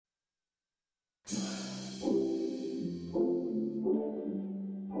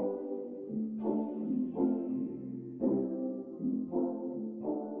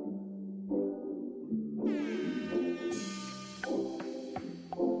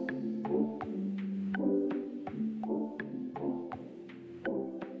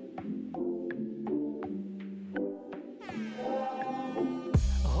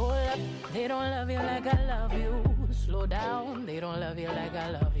they don't love you like I love you. Slow down, they don't love you like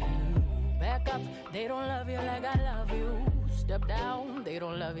I love you. Back up, they don't love you like I love you. Step down, they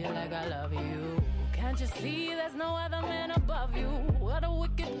don't love you like I love you. Can't you see there's no other man above you? What a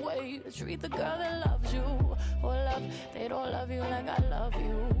wicked way to treat the girl that loves you. Hold up, they don't love you like I love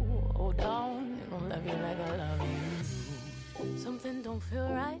you. Hold down, they don't love you like I love you. Something don't feel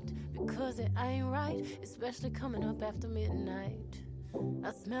right because it ain't right, especially coming up after midnight.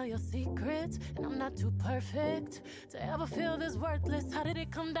 I smell your secrets, and I'm not too perfect to ever feel this worthless. How did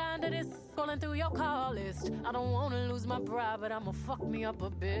it come down to this? Scrolling through your call list. I don't wanna lose my pride, but I'ma fuck me up a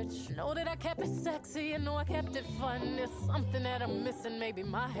bitch. Know that I kept it sexy, and know I kept it fun. There's something that I'm missing, maybe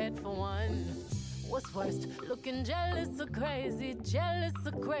my head for one. What's worst, looking jealous or crazy, jealous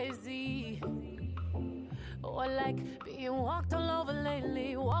or crazy? Or like being walked all over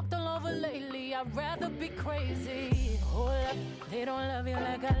lately, walked all over lately. I'd rather be crazy. Hold up, they don't love you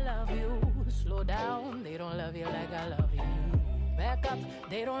like I love you. Slow down, they don't love you like I love you. Back up,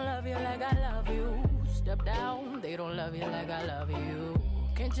 they don't love you like I love you. Step down, they don't love you like I love you.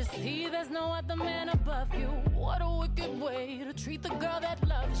 Can't you see there's no other man above you? What a wicked way to treat the girl that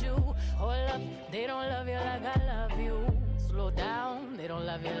loves you. Hold up, they don't love you like I love you. Slow down, they don't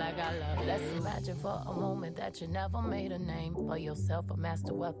love you like I love you. Let's imagine for a moment that you never made a name for yourself, a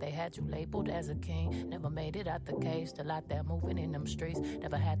master wealth. They had you labeled as a king. Never made it out the cave, still out there moving in them streets.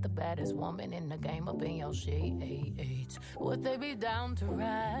 Never had the baddest woman in the game up in your sheets. Would they be down to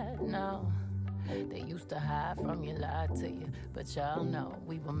ride now? They used to hide from you, lie to you, but y'all know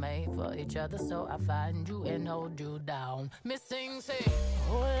we were made for each other, so I find you and hold you down. Missing, say,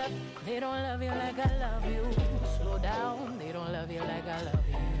 hold up, they don't love you like I love you. Slow down, they don't love you like I love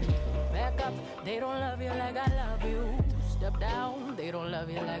you. Back up, they don't love you like I love you. Step down, they don't love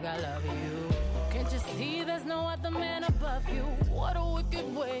you like I love you. Can't you see there's no other man above you? What a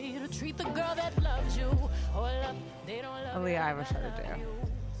wicked way to treat the girl that loves you. Hold up, they don't love you Aaliyah, I have a like show I to love do. you.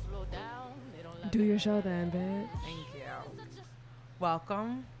 Slow down, they don't love Do you your like show I then, love you. bitch. Thank you.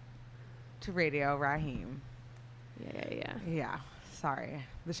 Welcome to Radio Raheem. Yeah. Yeah, sorry.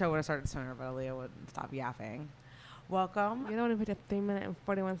 The show would have started sooner, but Aaliyah wouldn't stop yapping. Welcome. You don't want to put a 3-minute and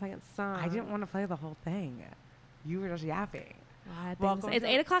 41-second song. I didn't want to play the whole thing. You were just yapping. Welcome. It's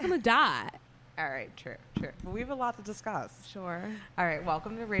 8 o'clock on the dot. All right, true. But we have a lot to discuss. Sure. All right,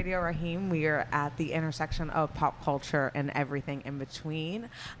 welcome to Radio Raheem. We are at the intersection of pop culture and everything in between.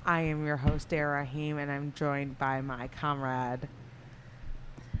 I am your host, Dara Raheem, and I'm joined by my comrade.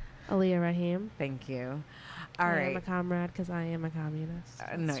 Aaliyah Raheem. Thank you. I am a comrade because I am a communist.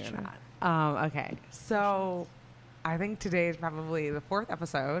 No, That's you're true. not. Okay, so I think today is probably the 4th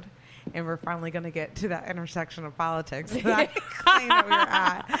episode, and we're finally going to get to that intersection of politics that I claim that we were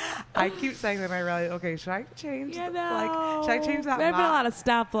at. I keep saying that I really, okay, should I change? Should I change that? There have been a lot of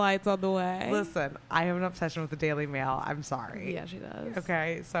stoplights on the way. Listen, I have an obsession with the Daily Mail. I'm sorry. Yeah, she does.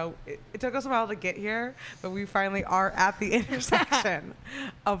 Okay, so it took us a while to get here, but we finally are at the intersection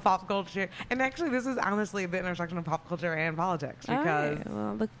of pop culture. And actually, this is honestly the intersection of pop culture and politics because. All right.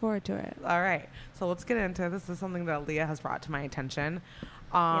 Well, look forward to it. All right, so let's get into it. This is something that Leah has brought to my attention.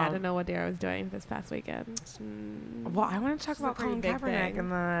 I don't know what Dara was doing this past weekend. Well, I want to talk It's a about pretty Colin big Kaepernick thing. and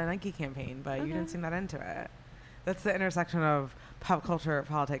the Nike campaign, but you Okay. didn't seem that into it. That's the intersection of pop culture,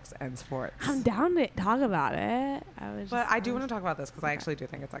 politics, and sports. I'm down to talk about it. But I do want to talk about this because I actually do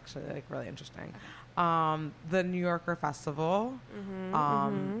think it's actually like really interesting. The New Yorker Festival,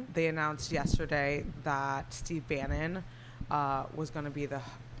 they announced yesterday that Steve Bannon was going to be the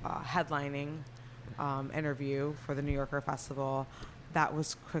headlining interview for the New Yorker Festival. That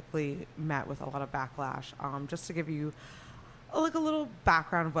was quickly met with a lot of backlash. Just to give you a little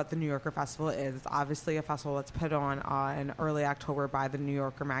background of what the New Yorker Festival is. It's obviously a festival that's put on in early October by the New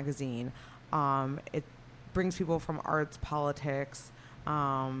Yorker magazine. It brings people from arts, politics,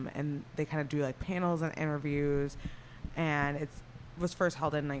 and they kind of do like panels and interviews. And it was first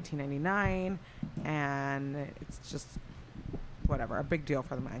held in 1999, and it's just whatever, a big deal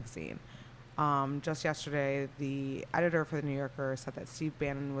for the magazine. Just yesterday, the editor for the New Yorker said that Steve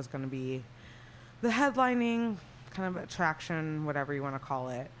Bannon was going to be the headlining kind of attraction, whatever you want to call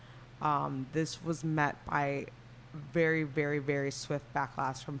it. This was met by very, very, very swift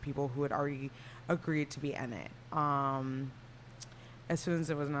backlash from people who had already agreed to be in it. As soon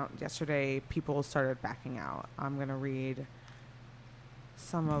as it was announced yesterday, people started backing out. I'm going to read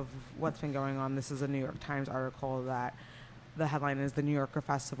some of what's been going on. This is a New York Times article that the headline is "The New Yorker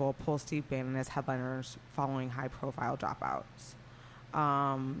Festival pulls Steve Bannon as headliners following high-profile dropouts."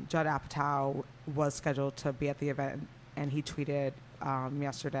 Judd Apatow was scheduled to be at the event, and he tweeted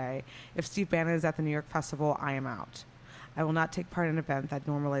yesterday, "If Steve Bannon is at the New York Festival, I am out. I will not take part in an event that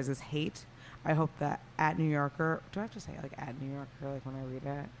normalizes hate, I hope that at New Yorker, do I have to say like at New Yorker like when I read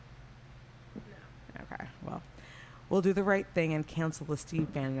it? No. Okay, well, we'll do the right thing and cancel the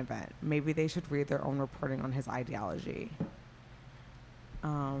Steve Bannon event. Maybe they should read their own reporting on his ideology. I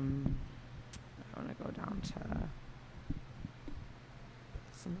want to go down to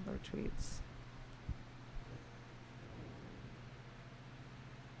some other tweets.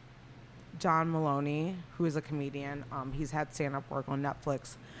 John Maloney, who is a comedian, he's had stand-up work on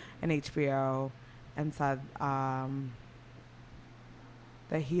Netflix and HBO, and said that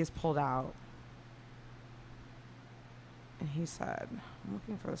he is pulled out. And he said, I'm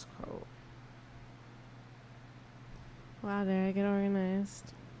looking for this quote. Wow, there I get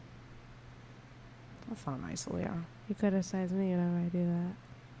organized. That's not nice, Leah. You criticize me whenever I do that.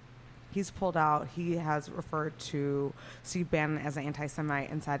 He's pulled out. He has referred to Steve Bannon as an anti-Semite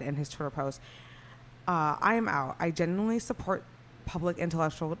and said in his Twitter post, I am out. I genuinely support public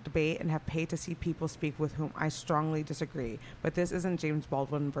intellectual debate and have paid to see people speak with whom I strongly disagree. But this isn't James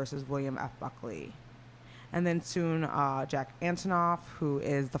Baldwin versus William F. Buckley. And then soon, Jack Antonoff, who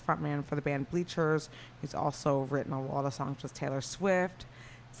is the frontman for the band Bleachers, who's also written a lot of songs with Taylor Swift,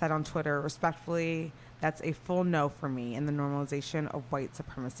 said on Twitter, respectfully, that's a full no for me in the normalization of white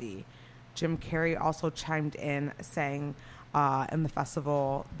supremacy. Jim Carrey also chimed in, saying in the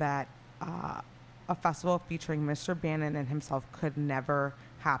festival that a festival featuring Mr. Bannon and himself could never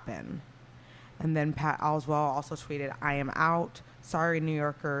happen. And then Pat Oswalt also tweeted, I am out. Sorry, New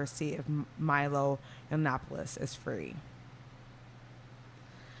Yorker. See if Milo Yiannopoulos is free.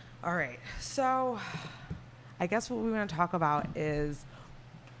 All right. So I guess what we want to talk about is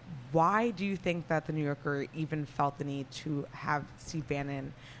why do you think that the New Yorker even felt the need to have Steve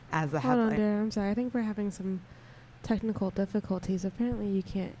Bannon as the headline? Hold on, dear. I'm sorry. I think we're having some technical difficulties. Apparently, you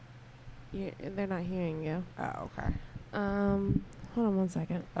can't. They're not hearing you. Oh, okay. Hold on one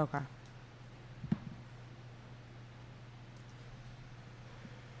second. Okay.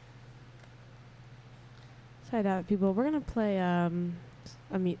 Sorry about it, people. We're gonna play a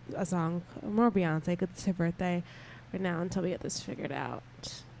song, more Beyonce, because it's her birthday right now until we get this figured out.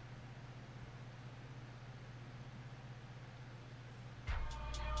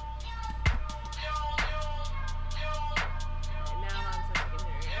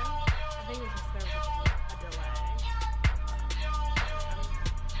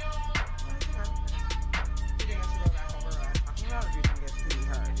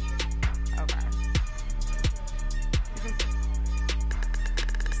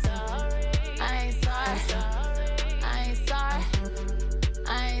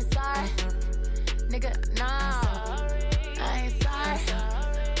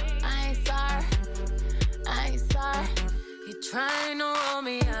 Trying to roll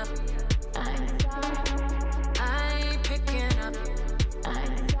me up. I ain't picking up.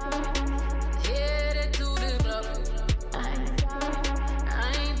 Headed to the club. I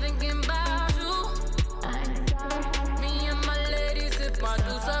ain't thinking about you. Me and my ladies sip my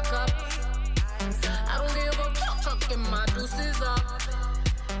deuce a cup. I don't give a fuck, chucking my deuces up.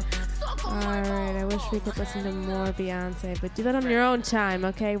 Alright, I wish we could listen to more Beyonce, but do that on your own time,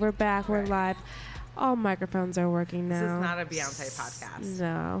 okay? We're back, we're live. All microphones are working now. This is not a Beyonce podcast.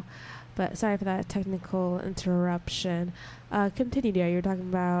 No. But sorry for that technical interruption. Continue, dear. You were talking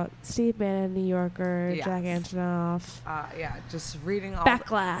about Steve Bannon, New Yorker, Yes. Jack Antonoff. Just reading all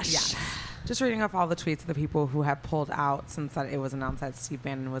Backlash. just reading off all the tweets of the people who have pulled out since that it was announced that Steve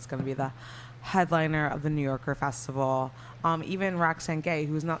Bannon was going to be the headliner of the New Yorker Festival. Even Roxane Gay,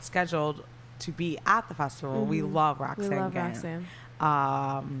 who's not scheduled to be at the festival. Mm-hmm. We love Roxane We love Gay. Roxanne.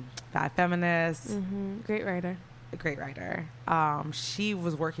 Bad feminist. Mm-hmm. Great writer. A great writer. She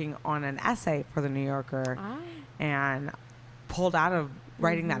was working on an essay for the New Yorker and pulled out of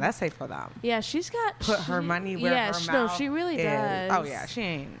writing that essay for them. Yeah, she's got... Put her money where her mouth no, she really is. does. Oh, yeah, she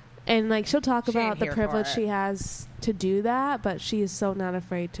ain't. And, like, she'll talk She ain't about the here for privilege it. she has to do that, but she is so not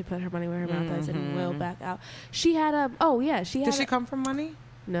afraid to put her money where her mouth is and will back out. She had a... Oh, yeah, she had... Did she come from money?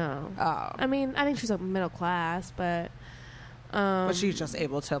 No. Oh. I mean, I think she's like middle class, but... But she's just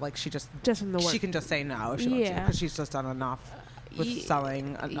able to, like, just from the work. she can just say no if she wants to, Yeah. because she's just done enough with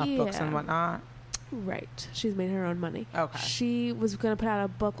selling enough books and Yeah. whatnot. Right. She's made her own money. Okay. She was going to put out a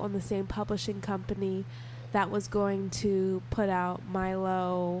book on the same publishing company that was going to put out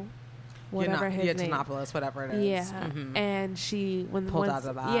Milo, whatever his name. Yiannopoulos, whatever it is. Yeah. Mhm. And she... Pulled out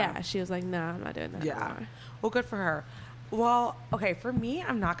of that. Yeah. She was like, no, I'm not doing that anymore. Well, good for her. Well, okay, for me,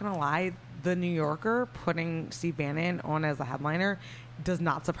 I'm not going to lie. The New Yorker putting Steve Bannon on as a headliner does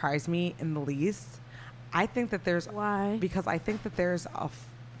not surprise me in the least. I think that there's... Why? Because I think that there's a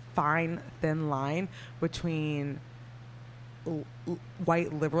fine, thin line between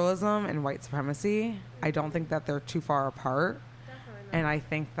white liberalism and white supremacy. I don't think that they're too far apart. And I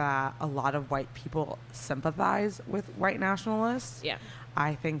think that a lot of white people sympathize with white nationalists. Yeah.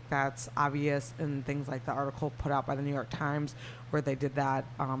 I think that's obvious in things like the article put out by the New York Times, where they did that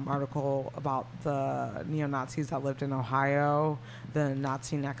article about the neo-Nazis that lived in Ohio, the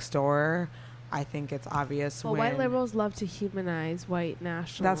Nazi next door. I think it's obvious Well, white liberals love to humanize white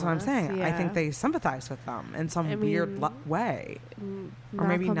nationalists. That's what I'm saying. Yeah. I think they sympathize with them in some weird way. Or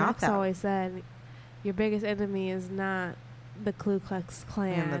maybe Malcolm not X that. always said, your biggest enemy is not the Ku Klux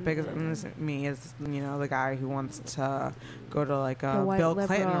Klan. And the biggest enemy is, the guy who wants to go to like a white Bill liberal.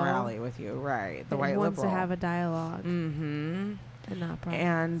 Clinton rally with you, right? The white wants liberal to have a dialogue. Mm-hmm. And not protest.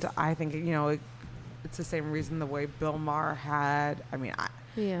 And I think it's the same reason the way Bill Maher had.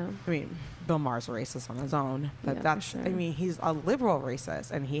 Bill Maher's a racist on his own, but Yeah, that's. for sure. He's a liberal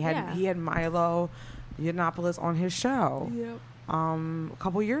racist, and he had Yeah. Milo Yiannopoulos on his show. Yep. A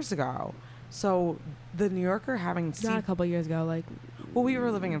couple years ago. So the New Yorker having Not a couple years ago, like. well, we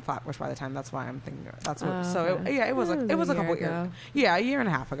were living in Flatbush by the time. That's why I'm thinking. That's what. Okay. It was a couple years years. ago. Yeah, a year and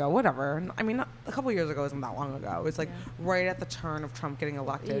a half ago. Whatever. I mean, a couple years ago isn't that long ago. It was like Yeah. right at the turn of Trump getting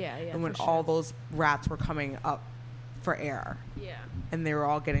elected, and when for all sure. those rats were coming up for air, Yeah. and they were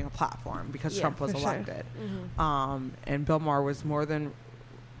all getting a platform because Yeah, Trump was for sure. elected. Mm-hmm. And Bill Maher was more than,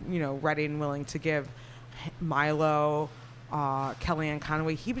 ready and willing to give Milo, Kellyanne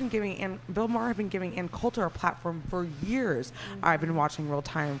Conway. Bill Maher had been giving Ann Coulter a platform for years. Mm-hmm. I've been watching Real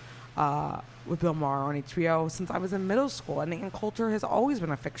Time with Bill Maher on HBO since I was in middle school, and Ann Coulter has always been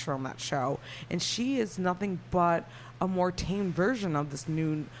a fixture on that show, and she is nothing but a more tame version of this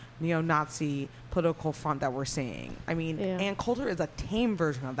new neo-Nazi political front that we're seeing. I mean, Ann Coulter is a tame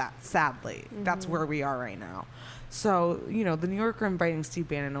version of that, sadly. Mm-hmm. That's where we are right now. So, the New Yorker inviting Steve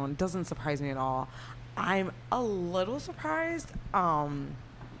Bannon on doesn't surprise me at all. I'm a little surprised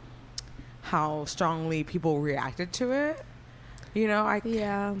how strongly people reacted to it.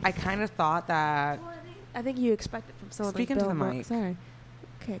 I kind of thought that... I think you expect it from someone Speak like into Bill the Maher. mic. Sorry.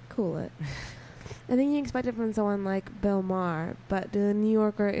 Okay, cool it. I think you expect it from someone like Bill Maher, but the New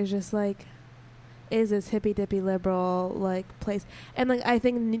Yorker is just like, is this hippy-dippy liberal, place. And, I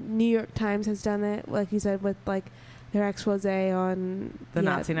think New York Times has done it, like you said, with, their expose on... The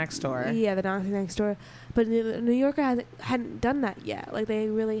Nazi next door. Yeah, the Nazi next door. But the New Yorker hadn't done that yet. They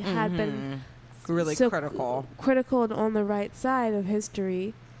really had been... Really so critical. Critical and on the right side of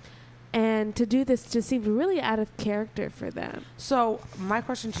history. And to do this just seemed really out of character for them. So my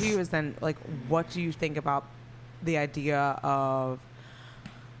question to you is then, what do you think about the idea of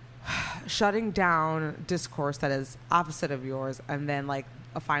shutting down discourse that is opposite of yours, and then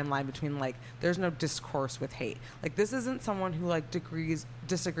a fine line between there's no discourse with hate? This isn't someone who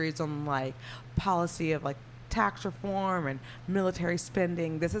disagrees on policy of tax reform and military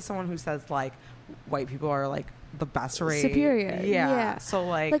spending. This is someone who says white people are the best race, superior. Yeah. So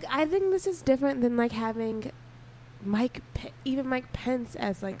I think this is different than having Mike Pence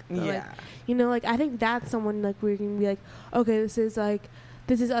as I think that's someone where you can be okay, this is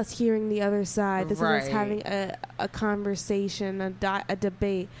us hearing the other side. This is us having a conversation, a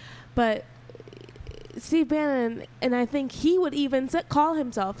debate. But Steve Bannon, and I think he would even call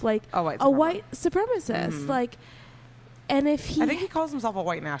himself a white supremacist. Mm-hmm. And if I think he calls himself a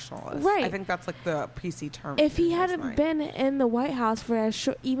white nationalist. Right. I think that's the PC term. If he hadn't been in the White House for every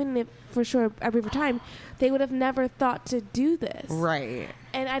time, they would have never thought to do this. Right.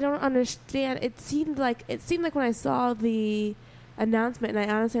 And I don't understand. It seemed like when I saw the announcement,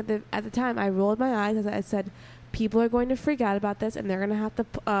 and I honestly at the time I rolled my eyes as I said, people are going to freak out about this, and they're going to have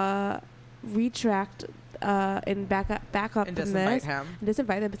to retract and back up And from disinvite this. him. And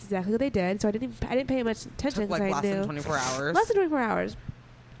disinvite them. That's exactly what they did. So I didn't pay much attention Took because I less knew than 24 hours. less than 24 hours.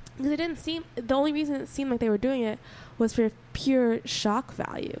 Because it didn't seem. The only reason it seemed like they were doing it was for pure shock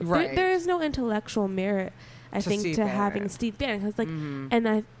value. Right. There is no intellectual merit, I think, Steve to Bannon. having Steve Bannon. Because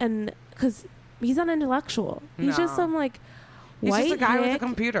Mhm. and because he's not intellectual. He's just No. some He's white just a guy with a hick,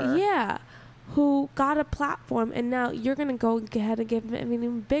 computer. Yeah, who got a platform, and now you're gonna go ahead and give him an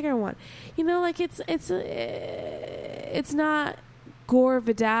even bigger one. It's not Gore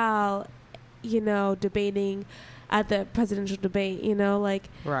Vidal, debating at the presidential debate.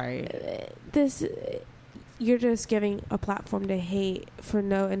 Right. This. You're just giving a platform to hate for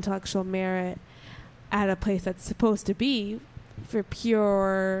no intellectual merit at a place that's supposed to be for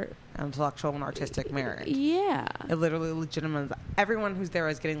pure Intellectual and artistic merit. Yeah. It literally legitimizes everyone who's there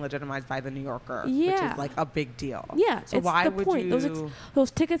is getting legitimized by the New Yorker, Yeah. which is a big deal. Yeah. So it's why the would point. you?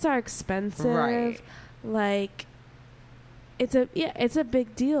 Those tickets are expensive. Right. It's a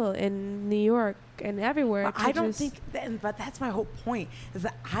big deal in New York, York and everywhere. But I don't think, but that's my whole point, is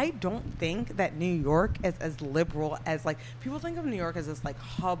that I don't think that New York is as liberal as, like, people think of New York as this, like,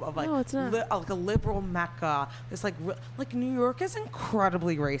 hub of, like, no, it's not. like a liberal mecca. It's like New York is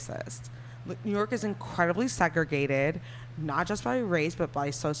incredibly racist. New York is incredibly segregated, not just by race, but by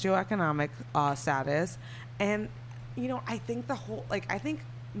socioeconomic status. And, you know, I think I think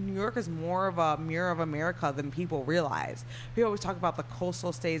New York is more of a mirror of America than people realize. We always talk about the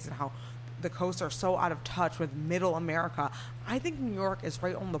coastal states and how the coasts are so out of touch with middle America. I think New York is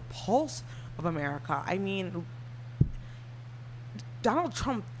right on the pulse of America. I mean, Donald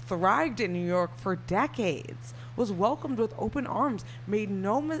Trump thrived in New York for decades, was welcomed with open arms, made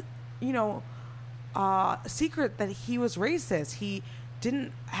no, secret that he was racist. He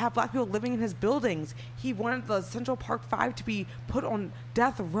didn't have black people living in his buildings. He wanted the Central Park 5 to be put on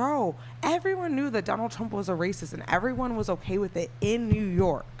death row. Everyone knew that Donald Trump was a racist, and everyone was okay with it in New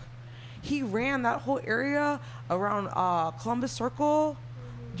York. He ran that whole area around Columbus Circle.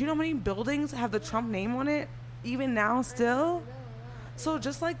 Do you know how many buildings have the Trump name on it, even now still? So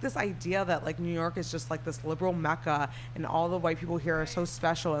just like this idea that like New York is just like this liberal mecca and all the white people here are so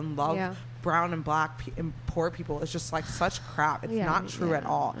special and love brown and black and poor people is just like such crap. It's not true at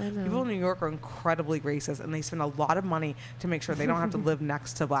all. People in New York are incredibly racist, and they spend a lot of money to make sure they don't have to live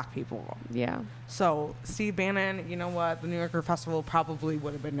next to black people. Yeah. So Steve Bannon, you know what? The New Yorker Festival probably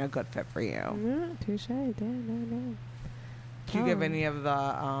would have been a good fit for you. Touche. Do you give any of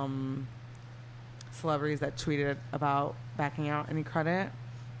the celebrities that tweeted about backing out any credit?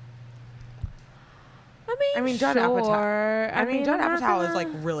 I mean, Judd sure. Apatow. I mean, Judd Apatow is like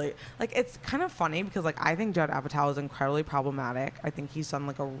really like, it's kind of funny because like I think Judd Apatow is incredibly problematic. I think he's done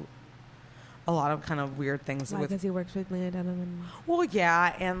like a lot of kind of weird things because he works with Lena Dunham. Well,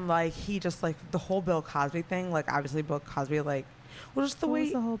 yeah, and like he just like the whole Bill Cosby thing. Like obviously Bill Cosby, like just the way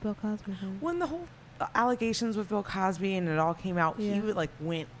was the whole Bill Cosby thing? When the whole allegations with Bill Cosby and it all came out, he would like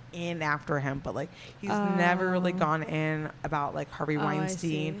went in after him, but like he's never really gone in about like Harvey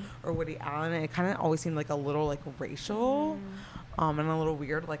Weinstein or Woody Allen. And it kind of always seemed like a little like racial and a little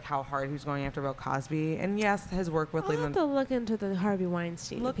weird, like how hard he was going after Bill Cosby. And yes, his work with I'll have to look into the Harvey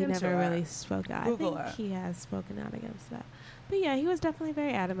Weinstein. He never really spoke out. Google I think he has spoken out against that. But yeah, he was definitely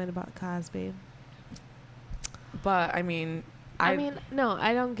very adamant about Cosby. But I mean, no,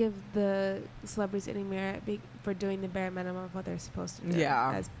 I don't give the celebrities any merit for doing the bare minimum of what they're supposed to do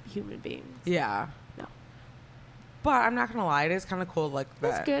as human beings. Yeah. No. But I'm not gonna lie, it is kind of cool. Like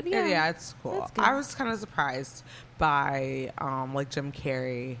that. That's good. Yeah. Yeah, it's cool. I was kind of surprised by like Jim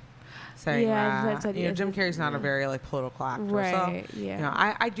Carrey saying that. You know, Jim Carrey's not a very like political actor, right? So yeah. You know,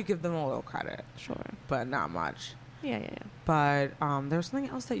 I do give them a little credit. Sure. But not much. Yeah. But there's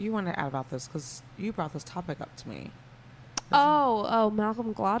something else that you wanted to add about this because you brought this topic up to me. Oh,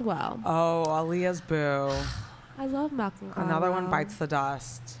 Malcolm Gladwell. Oh, Aaliyah's boo. I love Malcolm Gladwell. Another one bites the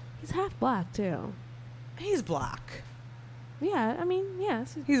dust. He's half black, too. He's black. Yeah, I mean,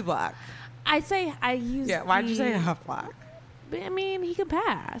 yes. He's black. Yeah, why'd you say half black? I mean, he can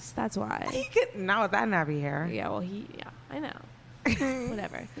pass. That's why. He can, not with that nappy hair. Yeah, well, I know.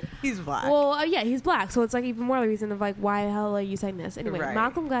 Whatever. He's black. Well, yeah, he's black. So it's like even more the reason of like, why the hell are you saying this? Anyway,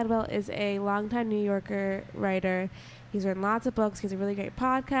 Malcolm Gladwell is a longtime New Yorker writer. He's written lots of books. He has a really great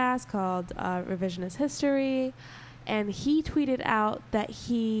podcast called Revisionist History. And he tweeted out that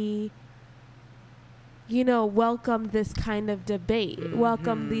he, welcomed this kind of debate,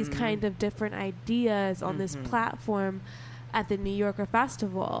 welcomed these kind of different ideas on this platform at the New Yorker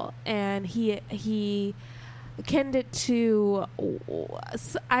Festival. And he akined it to,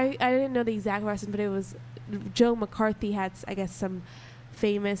 I didn't know the exact person, but it was Joe McCarthy had, I guess, some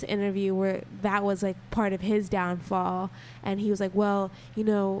famous interview where that was like part of his downfall, and he was like, well,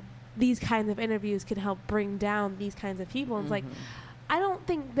 these kinds of interviews can help bring down these kinds of people. And it's like, I don't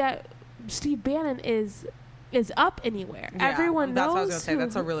think that Steve Bannon is up anywhere. Yeah, everyone knows. That's what I was gonna say.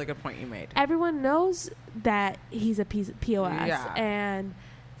 That's a really good point you made. Everyone knows that he's a piece of POS, and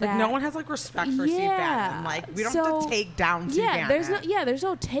like no one has like respect for Steve Bannon. Like we don't have to take down Steve Bannon. There's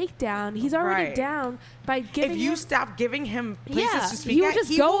no takedown. He's already down by giving. If you stop giving him places to speak at,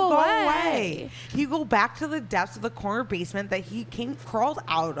 he will go away. He will go back to the depths of the corner basement that he crawled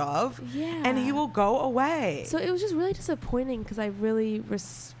out of. Yeah, and he will go away. So it was just really disappointing because I really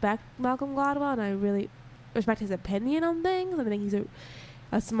respect Malcolm Gladwell and I really respect his opinion on things. I think he's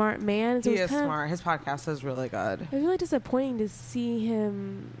a smart man. So he is smart. His podcast is really good. It was really disappointing to see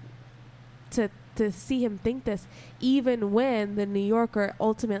him to see him think this, even when the New Yorker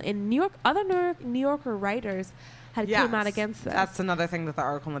ultimately, and other New Yorker writers had came out against this. That's another thing that the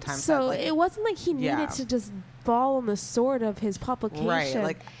article in the Times said. So it wasn't like he needed to just fall on the sword of his publication. Right,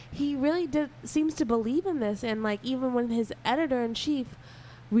 like, he really seems to believe in this, and like even when his editor-in-chief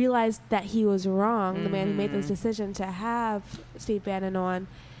realized that he was wrong, the man who made this decision to have Steve Bannon on,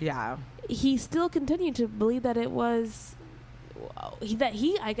 he still continued to believe that it was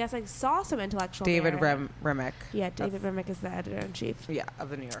he I guess like saw some intellectual David merit. Remick. Yeah, David Remick is the editor-in-chief. Yeah,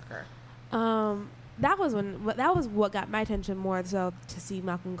 of the New Yorker. That was what got my attention more so to see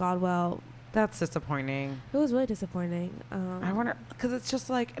Malcolm Gladwell. That's disappointing. It was really disappointing. I wonder, because it's just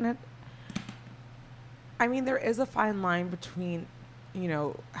like, I mean, there is a fine line between, you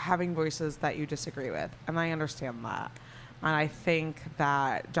know, having voices that you disagree with, and I understand that. And I think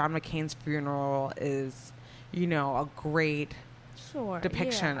that John McCain's funeral is, you know, a great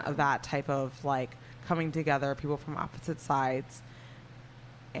depiction of that type of like coming together, people from opposite sides,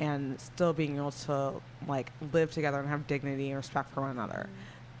 and still being able to like live together and have dignity and respect for one another.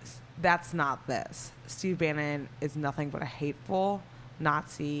 That's not this. Steve Bannon is nothing but a hateful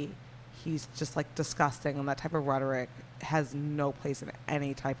Nazi. He's just like disgusting, and that type of rhetoric has no place in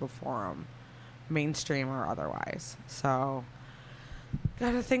any type of forum, mainstream or otherwise. So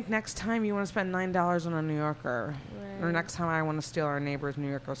gotta think next time you want to spend $9 on a New Yorker, or next time I want to steal our neighbor's New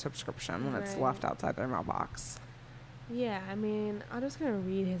Yorker subscription when it's left outside their mailbox. Yeah, I mean, I'm just going to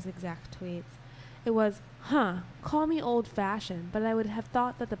read his exact tweets. It was, call me old-fashioned, but I would have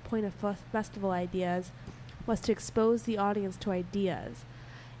thought that the point of festival ideas was to expose the audience to ideas.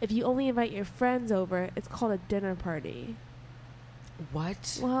 If you only invite your friends over, it's called a dinner party.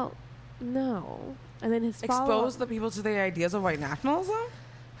 What? Well, no. And then his expose the people to the ideas of white nationalism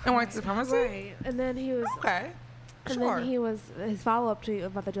and white supremacy? Right. And then he was... Okay. And then his follow-up to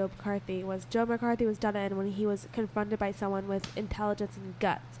about the Joe McCarthy was Joe McCarthy was done in when he was confronted by someone with intelligence and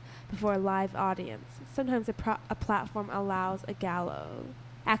guts before a live audience. Sometimes a platform allows a gallows.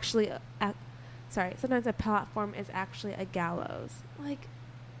 Sometimes a platform is actually a gallows. Like,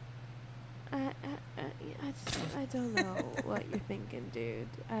 I don't know what you're thinking, dude.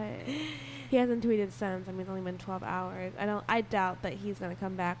 He hasn't tweeted since. I mean, it's only been 12 hours. I doubt that he's going to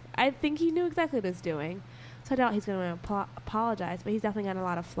come back. I think he knew exactly what he was doing. So I doubt he's going to apologize, but he's definitely gotten a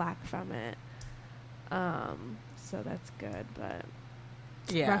lot of flack from it. So that's good, but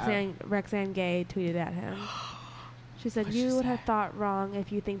Roxane Gay tweeted at him. She said, "You would have thought wrong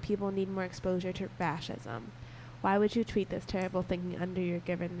if you think people need more exposure to fascism. Why would you tweet this terrible thinking under your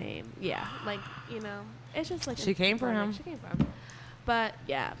given name?" Yeah, like, you know, it's just like she came for him. But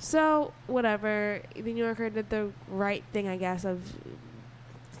yeah, so whatever. The New Yorker did the right thing, I guess, of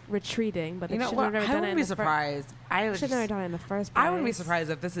retreating, but they should have never done it. I wouldn't be surprised. I should never done it in the first place. I wouldn't be surprised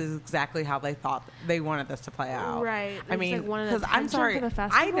if this is exactly how they thought they wanted this to play out. Right. I mean, because I'm sorry,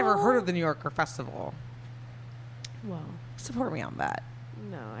 I never heard of the New Yorker Festival. Well, support me on that.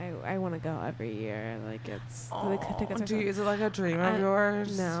 No, I want to go every year. Like, it's tickets are is it like a dream of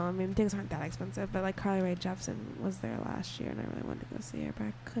yours? No, I mean, tickets aren't that expensive, but like Carly Rae Jepsen was there last year, and I really wanted to go see her, but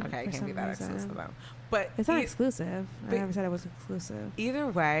I couldn't. Okay, it can't be that exclusive though. But it's not exclusive. I never said it was exclusive. Either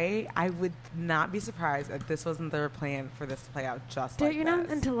way, I would not be surprised if this wasn't their plan for this to play out just like this. You're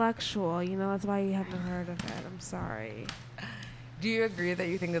not intellectual, you know. That's why you haven't heard of it. I'm sorry. Do you agree that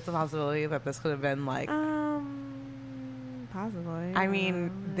you think it's a possibility that this could have been like? Possibly. I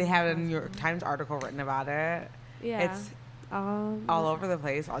mean, they have a New York Times article written about it. Yeah. It's all over the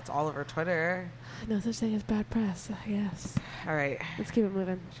place. It's all over Twitter. No such thing as bad press, I guess. All right. Let's keep it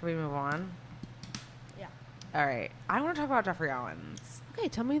moving. Should we move on? Yeah. All right. I want to talk about Jeffrey Owens. Okay,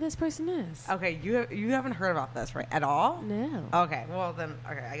 tell me who this person is. Okay, you haven't heard about this, right? At all? No. Okay, well then,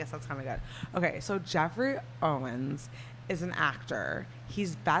 I guess that's kind of good. Okay, so Jeffrey Owens is an actor.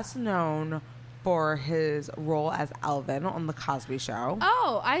 He's best known for his role as Alvin on The Cosby Show.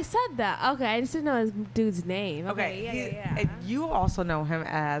 Oh, I said that. Okay, I just didn't know his dude's name. Okay, yeah. And you also know him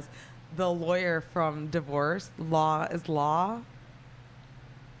as the lawyer from Divorce. Law is Law.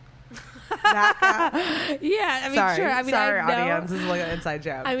 That guy. Yeah, I mean, sure. I mean, sorry, I know. Audience. This is like an inside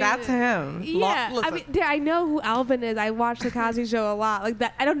joke. I mean, that's him. Yeah, I mean, I know who Alvin is. I watch The Cosby Show a lot. Like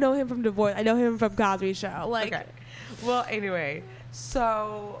that, I don't know him from Divorce. I know him from Cosby Show. Like, okay. Well, anyway,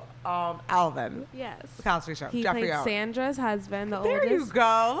 so Alvin. Yes. The Cosby Show. He Jeffrey played Owens. Sandra's husband, the there oldest. There you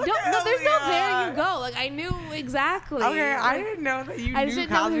go. No, there's no there you go. Like, I knew exactly. Okay, like, I didn't know that you knew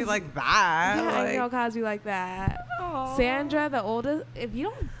Cosby like that. Yeah, like, I know Cosby like that. Aww. Sandra, the oldest. If you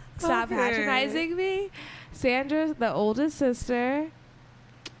don't stop patronizing me, Sandra's the oldest sister.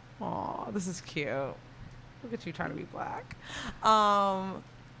 Aw, this is cute. Look at you trying to be black.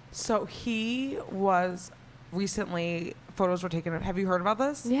 So he was recently, photos were taken. Have you heard about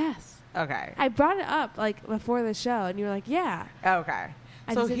this? Yes. Okay. I brought it up like before the show, and you were like, "Yeah." Okay.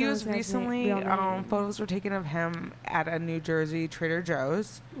 I So just didn't he know was his recently, real name. photos were taken of him at a New Jersey Trader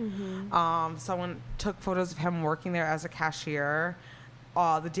Joe's. Mm-hmm. Someone took photos of him working there as a cashier.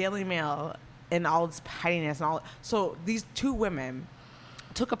 The Daily Mail in all its pettiness and all. So these two women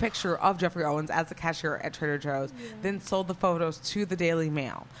took a picture of Jeffrey Owens as a cashier at Trader Joe's, then sold the photos to the Daily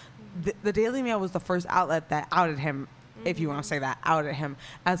Mail. The Daily Mail was the first outlet that outed him, if you want to say that, outed him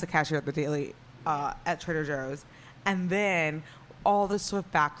as a cashier at the Daily at Trader Joe's, and then all the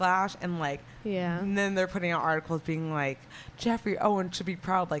swift backlash and then they're putting out articles being like, Jeffrey Owens should be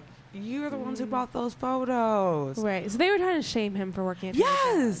proud, like, you're the ones who bought those photos, Right. So they were trying to shame him for working at Trader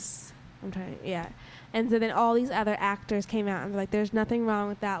Joe's. Yes. And so then all these other actors came out and were like, there's nothing wrong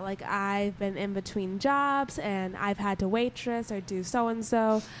with that. Like, I've been in between jobs and I've had to waitress or do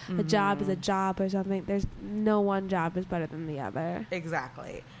so-and-so. A job is a job or something. There's no one job is better than the other.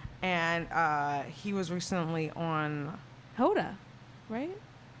 Exactly. And he was recently on Hoda, right?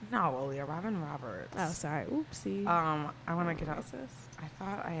 No, Leah, Robin Roberts. Oh, sorry. Oopsie. I want to get out. Racist. I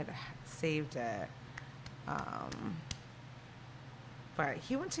thought I had saved it. But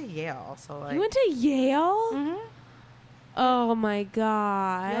he went to Yale, so like. You went to Yale? Mm-hmm. Oh my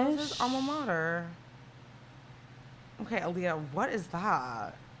gosh. Yale's his alma mater. Okay, Aaliyah, what is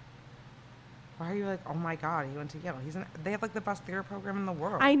that? Why are you like, oh my god, he went to Yale? They have like the best theater program in the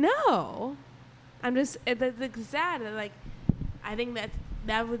world. I know. I'm just, it's sad. Like, I think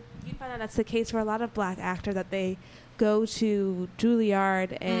that would, you find out that's the case for a lot of black actors, that they go to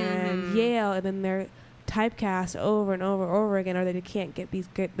Juilliard and Yale, and then they're typecast over and over again, or they can't get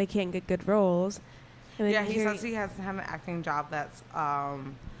good roles. And then he says he hasn't had an acting job that's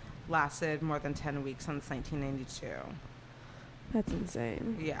lasted more than 10 weeks since 1992. That's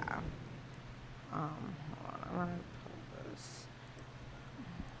insane. Yeah. Hold on, I'm gonna pull this.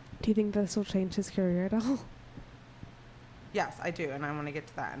 Do you think this will change his career at all? Yes, I do, and I want to get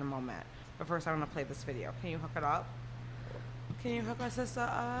to that in a moment. But first, I want to play this video. Can you hook it up? Can you hook my sister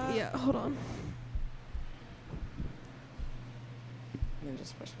up? Yeah, hold on. And then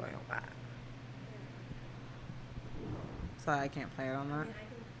just push play on that. So I can't play it on that?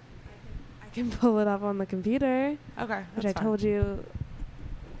 I can pull it up on the computer. Okay. Which I told you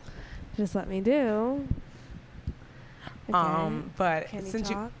just let me do. Okay. But Can since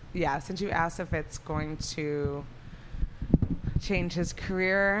talk? since you asked if it's going to change his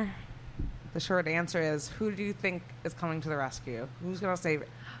career, the short answer is, who do you think is coming to the rescue? Who's gonna save it?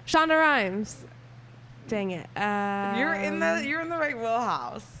 Shonda Rhimes. Dang it. You're in the right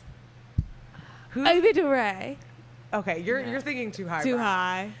wheelhouse. Ivy DeRay. Okay, you're thinking too high. Too bro.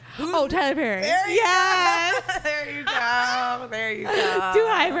 high. Oh, Tyler Perry. There you go. There you go. There you go. Too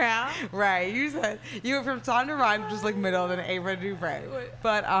highbrow. Right. You said you were from Shonda Rhimes, just like middle, than Ava DuVernay.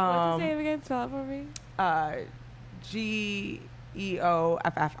 But what's his name again? Spell it for me.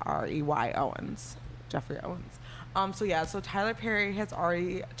 Geoffrey Owens. Jeffrey Owens. So Tyler Perry has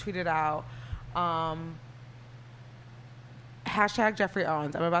already tweeted out hashtag Jeffrey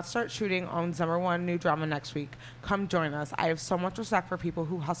Owens. I'm about to start shooting Owens' #1 new drama next week. Come join us. I have so much respect for people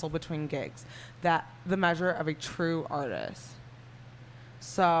who hustle between gigs. That the measure of a true artist.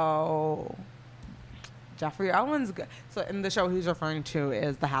 So Jeffrey Owens. So in the show he's referring to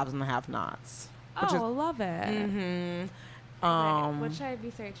is The Haves and the Have-Nots. I love it. Mm-hmm. What should I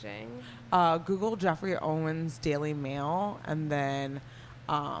be searching? Google Jeffrey Owens Daily Mail, and then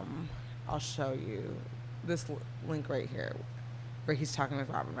I'll show you this link right here where he's talking with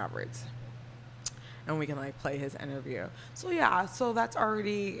Robin Roberts, and we can like play his interview. So that's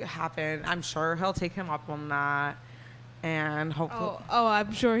already happened. I'm sure he'll take him up on that, and hopefully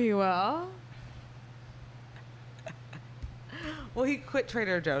I'm sure he will. Well, he quit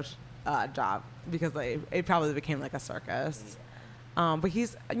Trader Joe's job because it probably became like a circus. But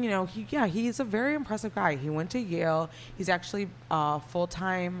he's he's a very impressive guy. He went to Yale. He's actually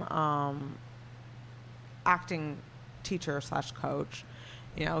full-time acting teacher / coach.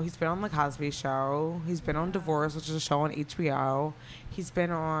 You know, he's been on The Cosby Show. He's been on Divorce, which is a show on HBO. He's been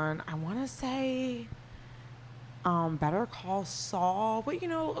on, I want to say, Better Call Saul. But,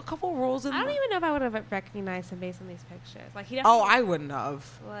 a couple roles in... I don't even know if I would have recognized him based on these pictures. Like, he definitely... Oh, I wouldn't have.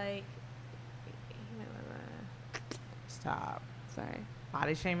 Like, he might wanna... Stop. Sorry.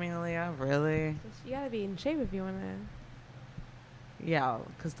 Body shaming, Aaliyah? Really? You gotta be in shape if you want to... Yeah,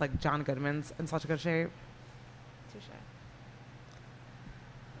 because, like, John Goodman's in such a good shape. Touche.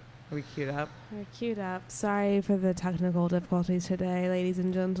 Are we queued up? We're queued up. Sorry for the technical difficulties today, ladies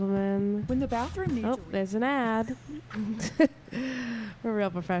and gentlemen. When the bathroom needs there's an ad. We're real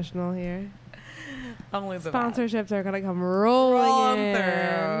professional here. Only the sponsorships are gonna come rolling in.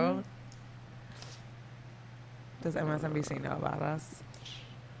 through. Does MSNBC know about us?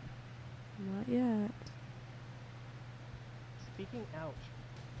 Not yet. Speaking out,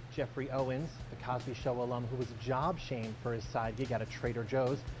 Jeffrey Owens, the Cosby Show alum who was job shamed for his side gig at a Trader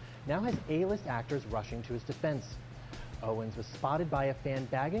Joe's, now has A-list actors rushing to his defense. Owens was spotted by a fan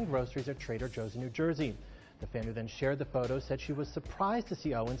bagging groceries at Trader Joe's in New Jersey. The fan who then shared the photo said she was surprised to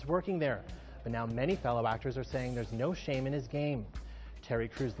see Owens working there. But now many fellow actors are saying there's no shame in his game. Terry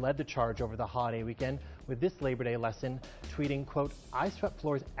Crews led the charge over the holiday weekend with this Labor Day lesson, tweeting, quote, "I swept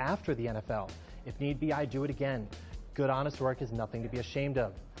floors after the NFL. If need be, I do it again. Good, honest work is nothing to be ashamed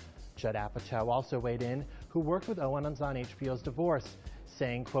of." Judd Apatow also weighed in, who worked with Owens on HBO's Divorce,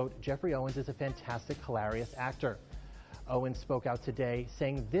 saying, quote, "Jeffrey Owens is a fantastic, hilarious actor." Owens spoke out today,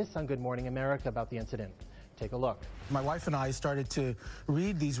 saying this on Good Morning America about the incident. Take a look. My wife and I started to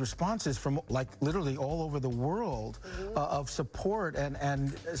read these responses from like literally all over the world of support.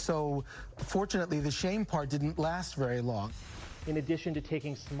 And so fortunately, the shame part didn't last very long. In addition to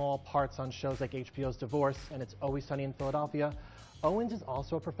taking small parts on shows like HBO's Divorce and It's Always Sunny in Philadelphia, Owens is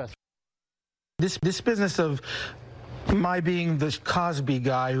also a professor. This business of my being the Cosby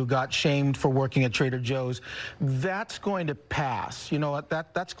guy who got shamed for working at Trader Joe's, that's going to pass. You know,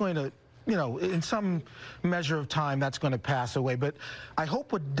 that's going to, you know, in some measure of time, that's going to pass away. But I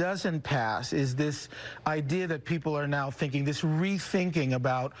hope what doesn't pass is this idea that people are now thinking, this rethinking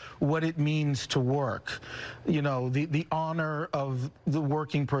about what it means to work. You know, the honor of the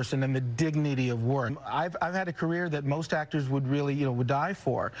working person and the dignity of work. I've had a career that most actors would really, you know, would die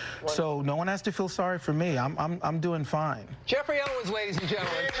for. So no one has to feel sorry for me. I'm doing fine. Jeffrey Owens, ladies and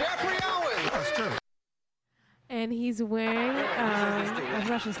gentlemen. Jeffrey Owens. That's true. And he's wearing a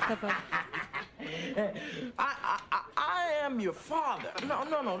Russian clip of. I am your father. No.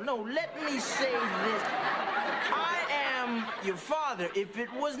 Let me say this. I am your father. If it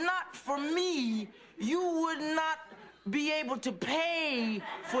was not for me, you would not be able to pay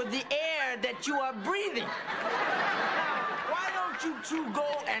for the air that you are breathing. Why don't you two go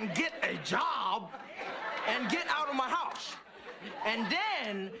and get a job and get out of my house? And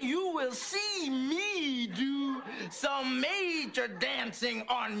then you will see me do some major dancing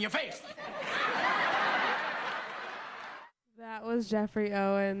on your face. That was Jeffrey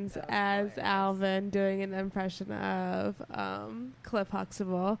Owens as Alvin doing an impression of Cliff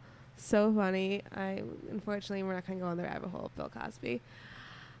Huxtable. So funny. Unfortunately, we're not going to go on the rabbit hole of Bill Cosby.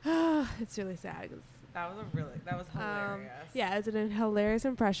 It's really sad. That was hilarious. Yeah, it's a hilarious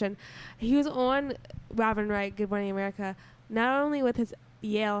impression. He was on Robin Wright, Good Morning America, not only with his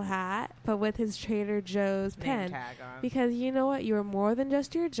Yale hat, but with his Trader Joe's pen. Tag on. Because you know what? You are more than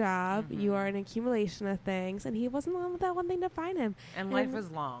just your job. Mm-hmm. You are an accumulation of things. And he wasn't the one with that one thing to find him. And life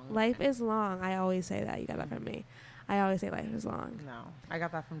is long. Life is long. I always say that. You got that from me. I always say life is long. No. I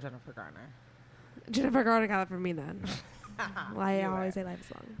got that from Jennifer Garner. Jennifer Garner got that from me then. Well, I always say life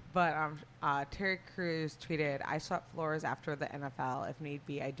is long. But Terry Crews tweeted, "I swept floors after the NFL. If need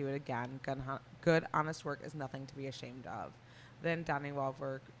be, I do it again. Good, honest work is nothing to be ashamed of." Then Donnie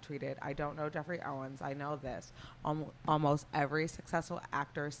Wahlberg tweeted, "I don't know Jeffrey Owens. I know this. Almost every successful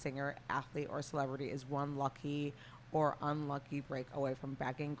actor, singer, athlete, or celebrity is one lucky or unlucky break away from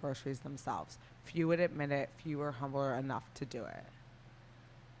bagging groceries themselves. Few would admit it. Few are humble enough to do it."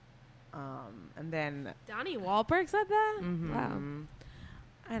 And then Donnie Wahlberg said that? Mm-hmm. Wow.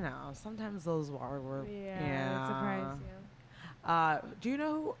 I know. Sometimes those were Yeah. Surprise. Yeah. Do you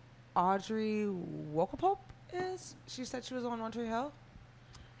know who Audrey Wokopope is? She said she was on One Tree Hill.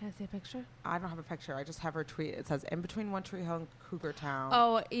 Can I see a picture? I don't have a picture. I just have her tweet. It says, "In between One Tree Hill and Cougar Town."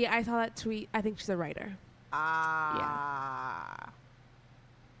 Oh, yeah. I saw that tweet. I think she's a writer.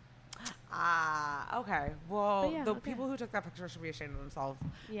 Okay. Well, yeah, the people who took that picture should be ashamed of themselves.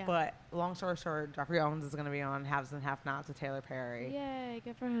 Yeah. But long story short, Jeffrey Owens is going to be on Haves and Have-Nots with Taylor Perry. Yay,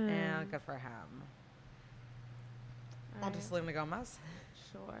 good for him. And good for him. On to Selena Gomez.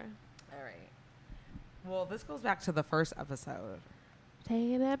 Sure. All right. Well, this goes back to the first episode.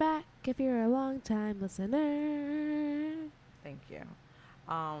 Taking it back if you're a long-time listener. Thank you.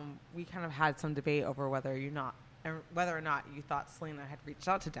 We kind of had some debate over whether or not you thought Selena had reached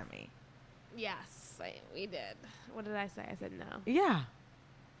out to Demi. Yes, we did. What did I say? I said no. Yeah.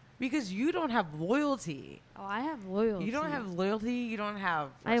 Because you don't have loyalty. Oh, I have loyalty. You don't have loyalty. You don't have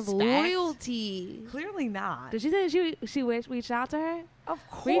respect. I have loyalty. Clearly not. Did she say she reached out to her? Of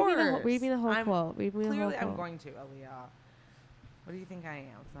course. Read me the whole quote. Read me the whole quote. Clearly, I'm going to, Aaliyah. What do you think I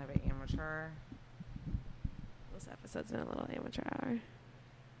am? Am I an amateur? This episode's been a little amateur hour.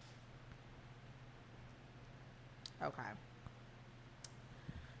 Okay.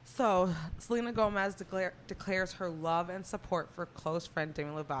 So, Selena Gomez declares her love and support for close friend Demi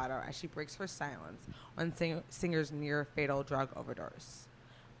Lovato as she breaks her silence on singer's near fatal drug overdose.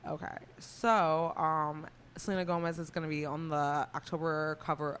 Okay, so Selena Gomez is going to be on the October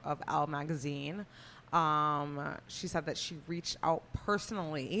cover of Elle magazine. She said that she reached out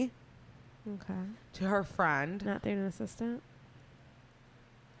personally to her friend. Not through an assistant.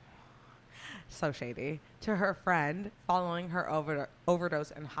 So shady. To her friend following her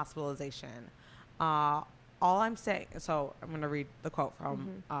overdose and hospitalization. All I'm saying, so I'm going to read the quote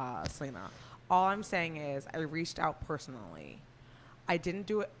from Selena. All I'm saying is I reached out personally. I didn't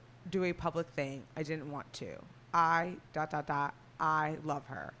do a public thing. I didn't want to. I love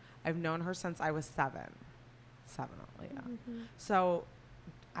her. I've known her since I was 7. 7, yeah. So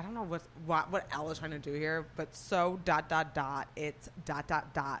I don't know what Elle is trying to do here, but so ... it's ...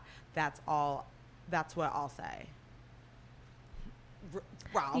 That's all. That's what I'll say.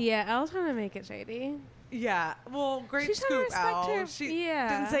 Wow. Yeah, Elle's trying to make it shady. Yeah. Well, great She's scoop, Elle. Her, she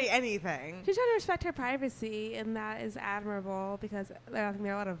didn't say anything. She's trying to respect her privacy, and that is admirable because I think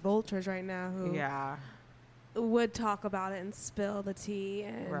there are a lot of vultures right now who would talk about it and spill the tea.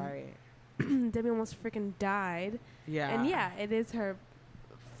 And right. Demi almost freaking died. Yeah. And yeah, it is her.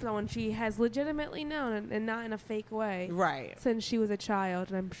 Someone she has legitimately known and not in a fake way. Right. Since she was a child.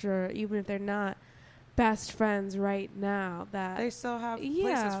 And I'm sure even if they're not best friends right now, that they still have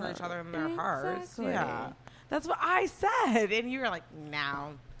places for each other in their hearts. Yeah. That's what I said. And you were like,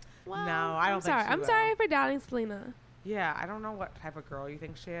 no. Well, no, I don't think sorry. she I'm will. sorry for doubting Selena. Yeah, I don't know what type of girl you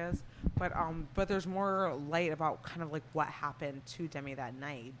think she is, but there's more light about kind of like what happened to Demi that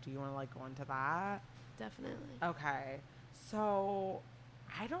night. Do you want to like go into that? Definitely. Okay. So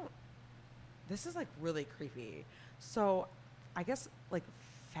this is like really creepy. So I guess like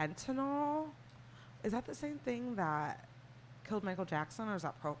fentanyl, is that the same thing that killed Michael Jackson, or is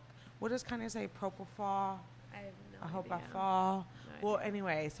that what does Kanye say? Propofol? I have no I hope idea. I fall. No Well, idea.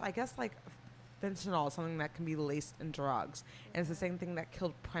 anyway, so I guess like fentanyl is something that can be laced in drugs, and it's the same thing that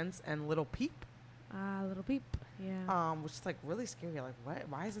killed Prince and Little Peep. Little Peep. Yeah. Which is like really scary. Like, what?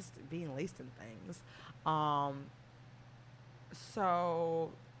 Why is this being laced in things? So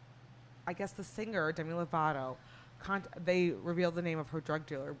I guess the singer Demi Lovato, they revealed the name of her drug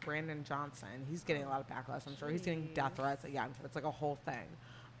dealer, Brandon Johnson. He's getting a lot of backlash. I'm sure he's getting death threats. Yeah, I'm sure it's like a whole thing.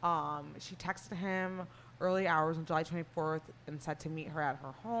 She texted him early hours on July 24th and said to meet her at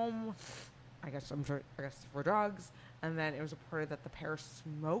her home. I guess for drugs. And then it was reported that the pair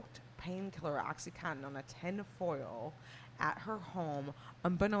smoked painkiller OxyContin on a tin foil at her home.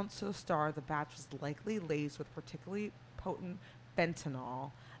 Unbeknownst to the star, the batch was likely laced with particularly potent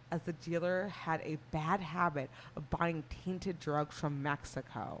fentanyl, as the dealer had a bad habit of buying tainted drugs from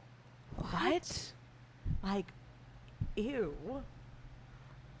Mexico. What? Like, ew.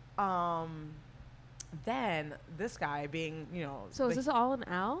 Then this guy being, So is this all an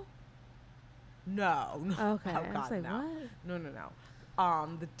L? No. Okay. Oh, I was God, like, no. what?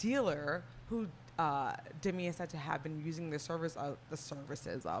 No. The dealer who Demi is said to have been using the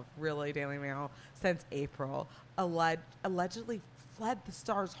services of really Daily Mail since April, allegedly fled the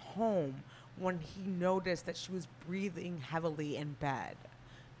star's home when he noticed that she was breathing heavily in bed.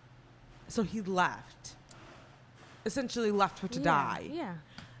 So he left. Essentially left her to die. Yeah.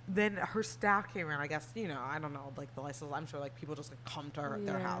 Then her staff came around. I guess, I don't know, like the license. I'm sure like people just like come to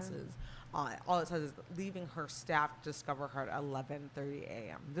their houses. All it says is leaving her staff to discover her at 11:30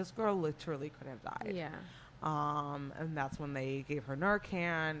 a.m. This girl literally could have died. Yeah. And that's when they gave her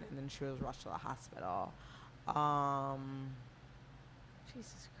Narcan, and then she was rushed to the hospital.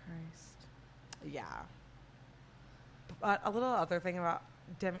 Jesus Christ. Yeah. But a little other thing about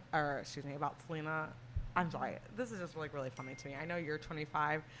about Selena. I'm sorry. This is just like really funny to me. I know you're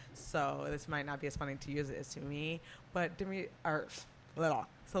 25, so this might not be as funny to you as it is to me. But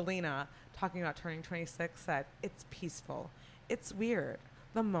Selena, talking about turning 26, said, "It's peaceful. It's weird.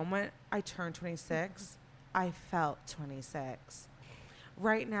 The moment I turned 26, I felt 26.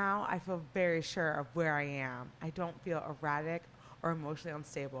 Right now, I feel very sure of where I am. I don't feel erratic or emotionally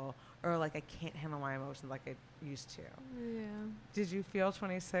unstable, or like I can't handle my emotions like I used to." Yeah. Did you feel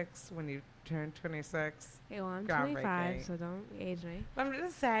 26 when you turned 26? Okay, well, I'm Groundbreaking. 25, so don't age me. I'm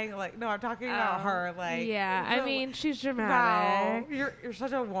just saying, like, no, I'm talking about her, like. Yeah, I really- mean, she's Wow, dramatic. you're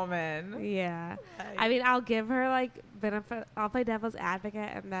such a woman. Yeah. Like- I mean, I'll give her, like, benefit. I'll play devil's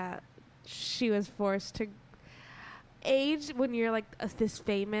advocate and that she was forced to age when you're, like, this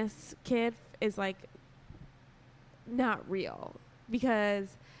famous kid is, like, not real.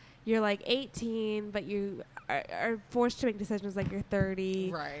 Because you're, like, 18, but you are forced to make decisions like you're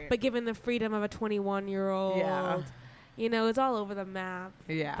 30. Right. But given the freedom of a 21-year-old, Yeah. You know, it's all over the map.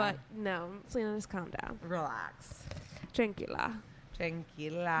 Yeah. But no, Selena, just calm down. Relax. Tranquila.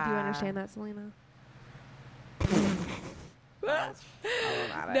 Tranquila. Do you understand that, Selena?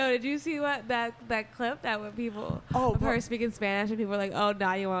 Problematic. No, did you see what that clip that when people of her speaking Spanish and people were like, oh,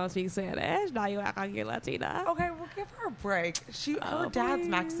 now you want to speak Spanish? Now you act like you're Latina? Okay, well, give her a break. Her dad's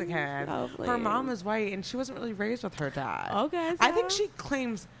Mexican. Her mom is white, and she wasn't really raised with her dad. Okay, so I think she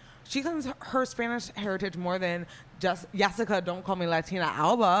claims her Spanish heritage more than just Jessica, don't call me Latina,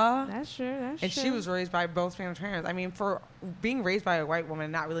 Alba. That's true. And she was raised by both Spanish parents. I mean, for being raised by a white woman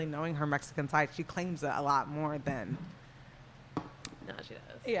and not really knowing her Mexican side, she claims it a lot more than. No, she does.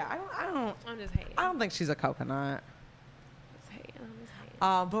 Yeah, I'm just hating. I don't think she's a coconut. I'm just hating.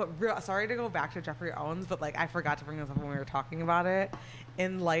 But sorry to go back to Jeffrey Owens, but like I forgot to bring this up when we were talking about it.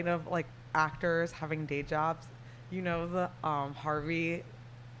 In light of like actors having day jobs, you know the Harvey,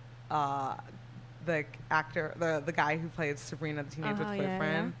 the actor, the guy who played Sabrina the Teenage Witch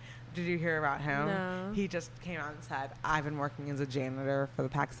boyfriend. Yeah. Did you hear about him? No. He just came out and said, I've been working as a janitor for the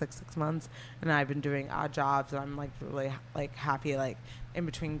past six months, and I've been doing odd jobs, and I'm like really like happy, like in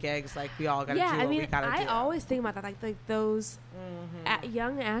between gigs, like we all got to do what we got to do. I always think about that, like those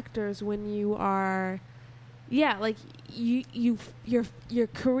young actors when you are, like your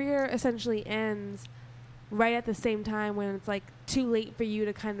career essentially ends right at the same time when it's like too late for you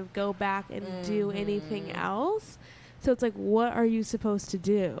to kind of go back and do anything else. So it's like, what are you supposed to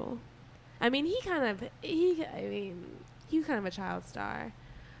do? I mean, he kind of a child star.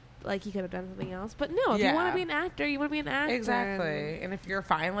 Like, he could have done something else. But no, if you want to be an actor, you want to be an actor. Exactly. And if you're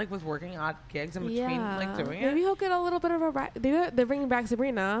fine, like, with working odd gigs in between, like, doing it. Maybe he'll get a little bit of a... They're bringing back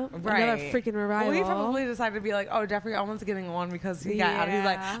Sabrina. Right. Another freaking revival. Well, he probably decided to be like, oh, Jeffrey Owens getting one because he got out. He's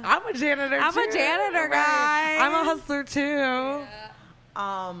like, I'm a janitor, I'm a janitor, guy. I'm a hustler, too.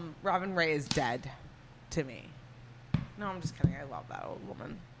 Yeah. Robin Ray is dead to me. No, I'm just kidding. I love that old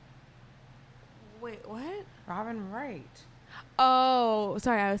woman. Wait, what? Robin Wright. Oh,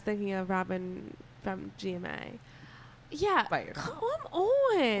 sorry. I was thinking of Robin from GMA. Yeah. Come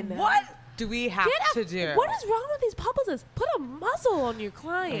on. What do we have to do? What is wrong with these publicists? Put a muzzle on your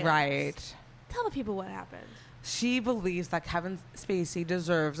client. Right. Tell the people what happened. She believes that Kevin Spacey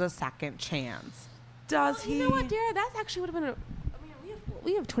deserves a second chance. Does he? You know what, Dara? That's actually would have been a...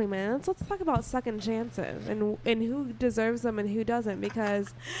 We have 20 minutes. Let's talk about second chances and who deserves them and who doesn't,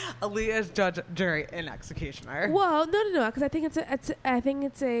 because Aaliyah is judge, jury, and executioner. Well, no, because I think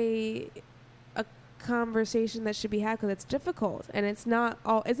it's a conversation that should be had because it's difficult and it's not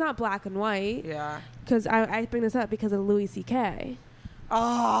black and white. Yeah. Because I bring this up because of Louis C.K.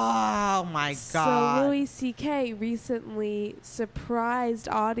 Oh my God. So Louis C.K. recently surprised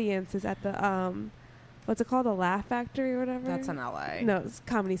audiences at the what's it called? The Laugh Factory or whatever? That's in LA. No, it's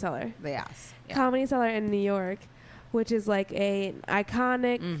Comedy Cellar. Yes. Yeah. Comedy Cellar in New York, which is like an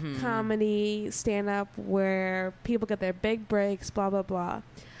iconic comedy stand-up where people get their big breaks, blah, blah, blah.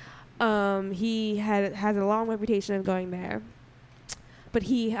 He has a long reputation of going there. But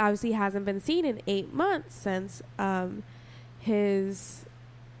he obviously hasn't been seen in 8 months since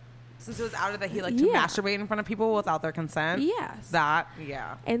Since it was out of that he liked to masturbate in front of people without their consent? Yes.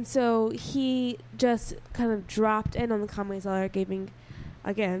 And so he just kind of dropped in on the Comedy Cellar, giving,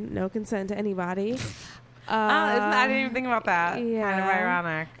 again, no consent to anybody. I didn't even think about that. Yeah. Kind of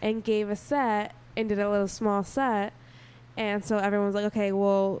ironic. And gave a set and did a little small set. And so everyone was like, okay,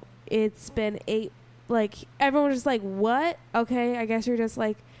 well, it's been 8... Like, everyone was just like, what? Okay, I guess you're just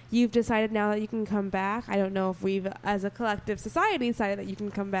like... You've decided now that you can come back. I don't know if we've, as a collective society, decided that you can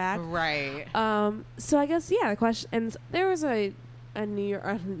come back. Right. So I guess, the question... And there was a New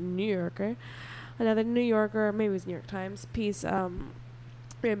Yorker, another New Yorker, maybe it was New York Times, piece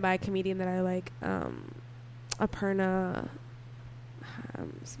written by a comedian that I like, Aparna...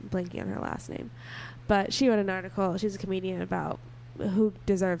 I'm blanking on her last name. But she wrote an article. She's a comedian about who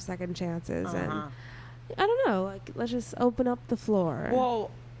deserves second chances. And I don't know. Like, let's just open up the floor.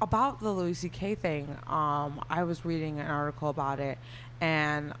 Well... About the Louis C.K. thing, I was reading an article about it,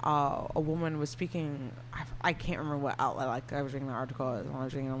 and a woman was speaking. I can't remember what outlet. Like, I was reading the article when I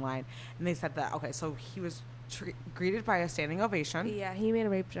was reading online, and they said that so he was greeted by a standing ovation. Yeah, he made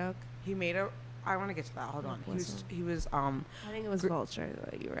a rape joke. I want to get to that. Hold on. He was. I think it was Vulture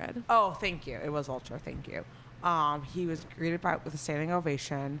that you read. Oh, thank you. It was Vulture. Thank you. He was greeted with a standing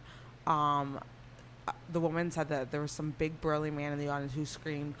ovation. The woman said that there was some big burly man in the audience who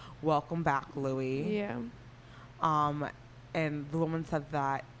screamed, "Welcome back, Louis." Yeah. And the woman said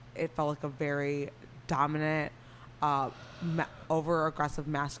that it felt like a very dominant, over-aggressive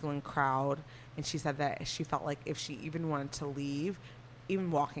masculine crowd. And she said that she felt like if she even wanted to leave, even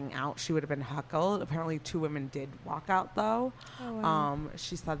walking out, she would have been heckled. Apparently 2 women did walk out, though. Oh, wow.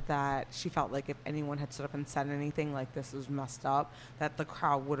 She said that she felt like if anyone had stood up and said anything like this was messed up, that the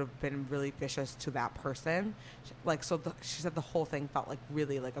crowd would have been really vicious to that person. She said the whole thing felt like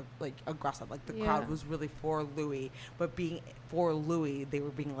really like aggressive. Like the crowd was really for Louis, but being for Louis, they were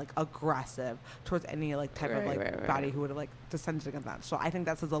being like aggressive towards any like type of like body who would have like dissented against that. So I think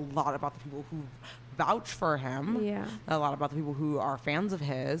that says a lot about the people who vouch for him. Yeah. A lot about the people who are fans of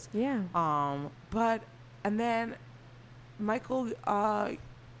his. Yeah. And then Michael,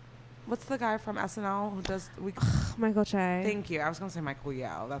 what's the guy from SNL who does Michael Che. Thank you. I was gonna say Michael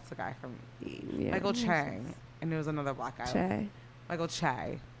Yeo. That's the guy from Michael Chang, and there was another black guy. Che. Michael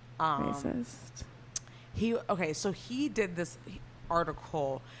Che. Racist. So he did this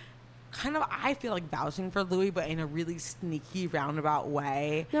article, kind of, I feel like vouching for Louis, but in a really sneaky, roundabout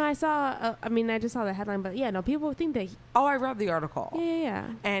way. No, I saw. I just saw the headline, but no, people think that. I read the article. Yeah.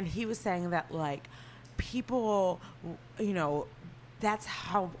 And he was saying that like people, that's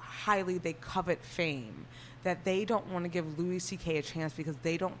how highly they covet fame. That they don't want to give Louis C.K. a chance because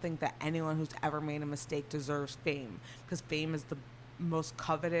they don't think that anyone who's ever made a mistake deserves fame. Because fame is the most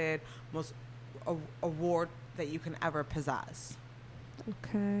coveted, most award that you can ever possess.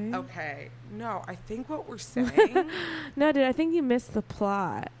 Okay. No, I think what we're saying... No, dude, I think you missed the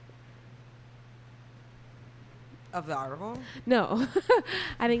plot. Of the article? No.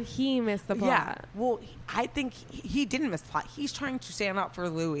 I think he missed the plot. Yeah. Well, I think he didn't miss the plot. He's trying to stand up for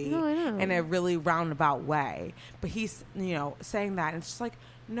Louis in a really roundabout way. But he's, saying that. And it's just like,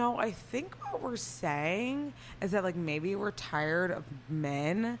 no, I think what we're saying is that, like, maybe we're tired of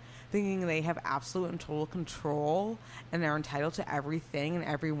men thinking they have absolute and total control and they're entitled to everything and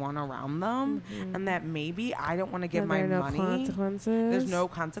everyone around them. Mm-hmm. And that maybe I don't want to give my money. There's no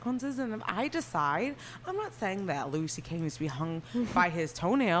consequences. And if I decide, I'm not saying that Louis C.K. needs to be hung by his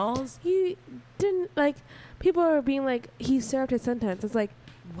toenails. He didn't, people are being like, he served his sentence. It's like,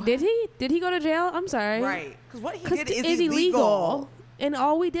 what? Did he? Did he go to jail? I'm sorry. Right. Because what he did is illegal. And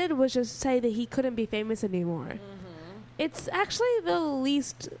all we did was just say that he couldn't be famous anymore. Mm-hmm. It's actually the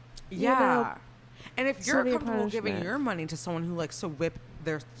least... Yeah. And if you're comfortable giving your money to someone who likes to whip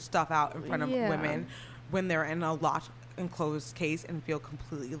their stuff out in front of women when they're in a locked and closed case and feel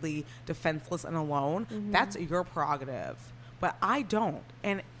completely defenseless and alone, that's your prerogative. But I don't.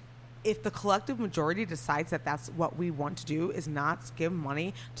 And if the collective majority decides that that's what we want to do is not give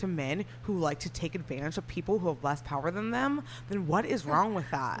money to men who like to take advantage of people who have less power than them, then what is wrong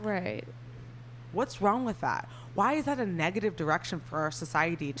with that? Right. What's wrong with that? Why is that a negative direction for our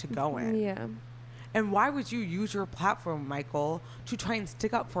society to go in? Yeah. And why would you use your platform, Michael, to try and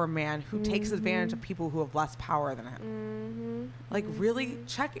stick up for a man who takes advantage of people who have less power than him? Really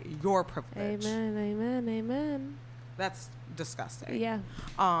check your privilege. Amen. That's disgusting. Yeah.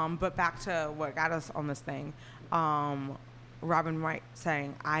 But back to what got us on this thing. Robin Wright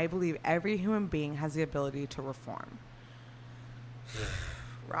saying, I believe every human being has the ability to reform.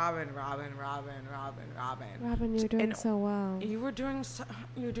 Robin, you're doing so well. You're doing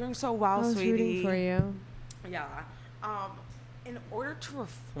so well, I was sweetie. Rooting for you. Yeah. In order to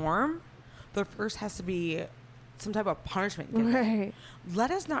reform, there first has to be some type of punishment given. Right.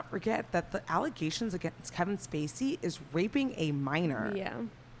 Let us not forget that the allegations against Kevin Spacey is raping a minor. Yeah.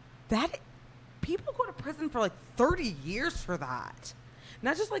 That people go to prison for 30 years for that.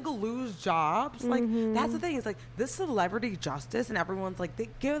 Not just lose jobs. That's the thing. It's this celebrity justice, and everyone's they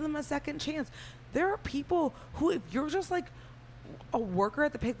give them a second chance. There are people who, if you're just a worker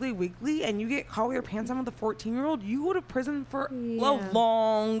at the Piggly Wiggly and you get caught with your pants down with a 14-year-old, you go to prison for a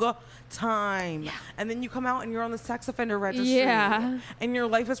long time. Yeah. And then you come out and you're on the sex offender registry. Yeah. And your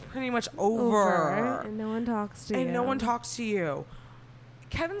life is pretty much over. And no one talks to you.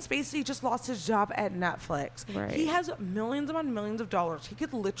 Kevin Spacey just lost his job at Netflix. Right. He has millions upon millions of dollars. He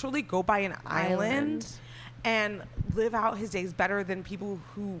could literally go buy an island and live out his days better than people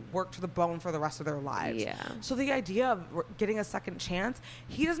who work to the bone for the rest of their lives. Yeah. So the idea of getting a second chance,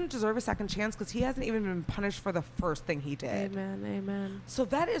 he doesn't deserve a second chance because he hasn't even been punished for the first thing he did. Amen. So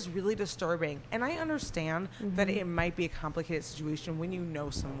that is really disturbing. And I understand that it might be a complicated situation when you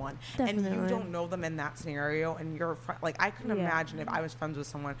know someone. Definitely. And you don't know them in that scenario. And you're I couldn't imagine if I was friends with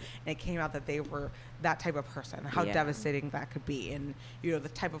someone and it came out that they were that type of person, how devastating that could be. And, the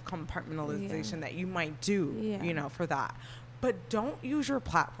type of compartmentalization that you might do, for that. But don't use your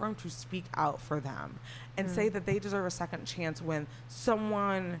platform to speak out for them and say that they deserve a second chance when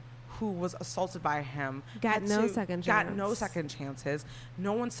someone who was assaulted by him got no second chances.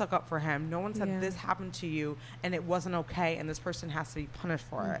 No one stuck up for him. No one said this happened to you and it wasn't okay and this person has to be punished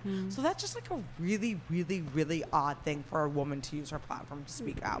for it. So that's just like a really, really, really odd thing for a woman to use her platform to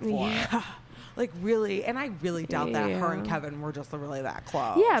speak out for. Yeah. Like really, and I really doubt that her and Kevin were just really that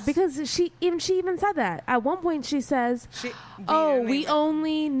close. Yeah, because she even said that. At one point she says, we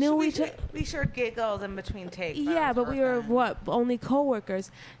only knew each other. We shared giggles in between takes. Yeah, but we were only co-workers.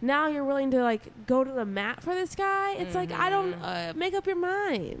 Now you're willing to like go to the mat for this guy? It's like, I don't make up your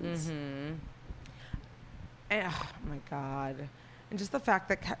mind. And, oh my God. And just the fact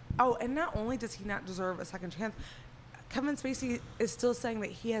that and not only does he not deserve a second chance, Kevin Spacey is still saying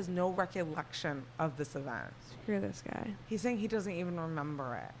that he has no recollection of this event. Screw this guy. He's saying he doesn't even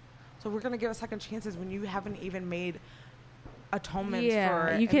remember it. So we're going to give a second chances when you haven't even made atonement for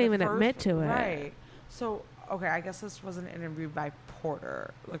it. You can't even admit to it. Right. So, okay, I guess this was an interview by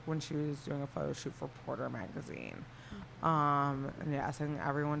Porter, like when she was doing a photo shoot for Porter magazine. And yeah, saying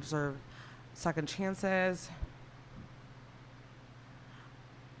everyone deserved second chances.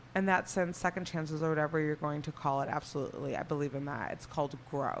 In that sense, second chances or whatever you're going to call it, absolutely. I believe in that. It's called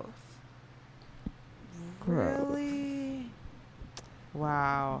growth. Really?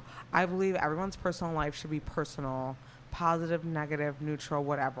 Wow. I believe everyone's personal life should be personal. Positive, negative, neutral,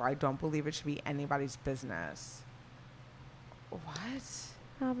 whatever. I don't believe it should be anybody's business. What?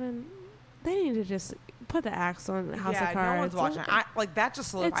 Alvin, they need to just put the axe on House of Cards. Yeah, no one's watching. That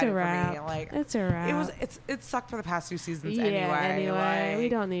just solidified it for me. Like, it's a wrap. It sucked for the past 2 seasons anyway. Like, we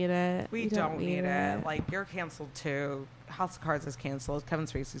don't need it. We don't need it. Like, you're canceled too. House of Cards is canceled. Kevin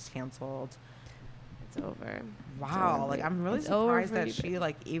Spacey's canceled. It's over. Wow. Like, I'm really surprised that she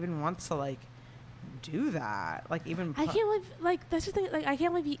like even wants to like do that. Like, even I can't believe like that's the thing. Like, I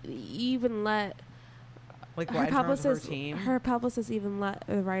can't believe you even let. Like, her publicist even let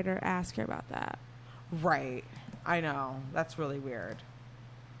the writer ask her about that. Right. I know. That's really weird.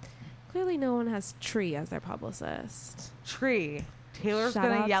 Clearly no one has Tree as their publicist. Tree. Taylor's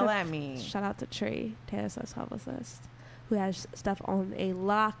going to yell at me. Shout out to Tree, Taylor Swift's publicist, who has stuff on a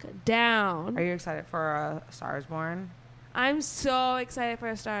lockdown. Are you excited for A Star Is Born? I'm so excited for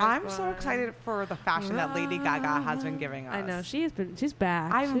A Star Is Born. I'm so excited for the fashion that Lady Gaga has been giving us. I know. She's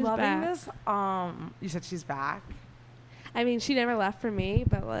back. I'm loving this. You said she's back? I mean, she never left for me,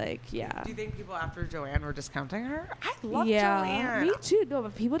 but like, yeah. Do you think people after Joanne were discounting her? I love Joanne. Me too. No,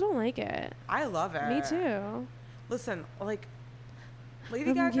 but people don't like it. I love it. Me too. Listen, like,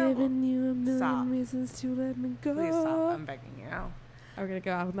 Lady I'm Gaga. Giving you a million reasons to let me go. Please stop. I'm begging you. Are we gonna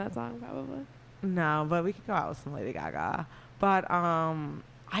go out with that song? Probably. No, but we could go out with some Lady Gaga. But I'm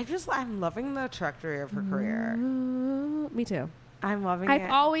loving the trajectory of her career. Me too. I'm loving it.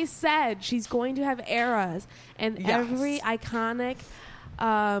 I've always said she's going to have eras, and every iconic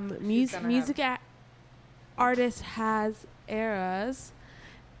music artist has eras,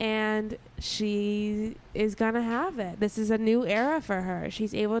 and she is gonna have it. This is a new era for her.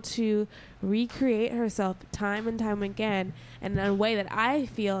 She's able to recreate herself time and time again, and in a way that I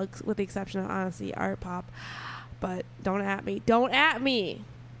feel, with the exception of honestly art pop, but don't at me.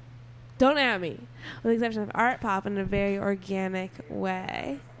 With the exception of art pop, in a very organic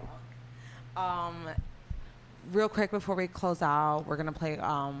way. Real quick before we close out, we're gonna play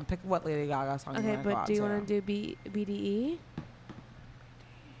pick what Lady Gaga song. Okay, but do you want to do BDE?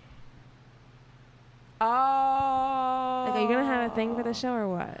 Oh, like, are you gonna have a thing for the show or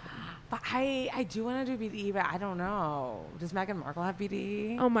what? But I do want to do BDE, but I don't know. Does Meghan Markle have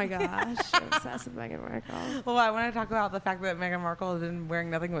BDE? Oh my gosh, I'm obsessed with Meghan Markle. Well, I want to talk about the fact that Meghan Markle has been wearing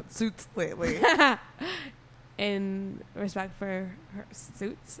nothing but suits lately. In respect for her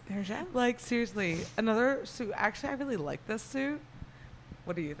suits, her show. Like, seriously, another suit. Actually, I really like this suit.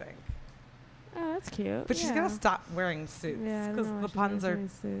 What do you think? Oh, that's cute. But she's gonna stop wearing suits because the puns are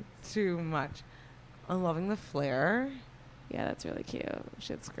too much. I'm loving the flare. Yeah, that's really cute.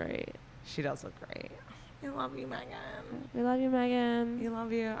 She looks great. She does look great. I love you, Meghan. We love you, Meghan. We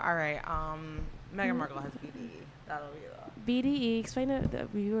love you. All right. Meghan Markle has BDE. That'll be BDE. Explain to the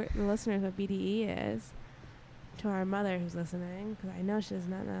listeners what BDE is. To our mother who's listening, because I know she does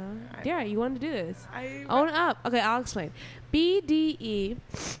not know. Dara, you wanted to do this. Own up. Okay, I'll explain. BDE.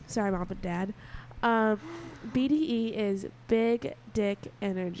 Sorry, Mom and Dad. BDE is big dick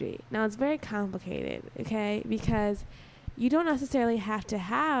energy. Now, it's very complicated, okay? Because you don't necessarily have to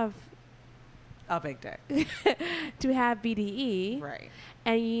have a big dick to have BDE. Right.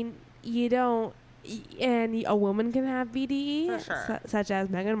 And you don't, and a woman can have BDE, for sure. Such as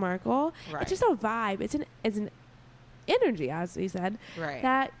Meghan Markle. Right. It's just a vibe. It's an energy, as we said, right,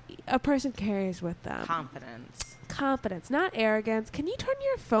 that a person carries with them. Confidence. confidence, not arrogance. Can you turn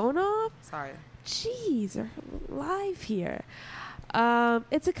your phone off? Sorry. Jeez, we're live here.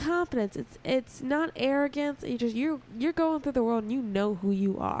 It's a confidence. It's not arrogance. You're going through the world and you know who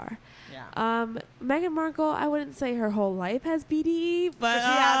you are. Yeah. Meghan Markle, I wouldn't say her whole life has BDE, but she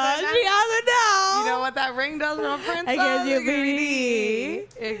has it now. You know what that ring does for a princess? I guess you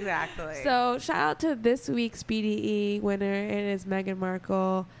BDE. Exactly. So shout out to this week's BDE winner. It is Meghan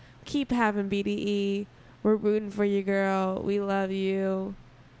Markle. Keep having BDE. We're rooting for you, girl. We love you.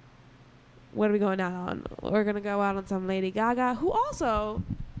 What are we going out on? We're going to go out on some Lady Gaga, who also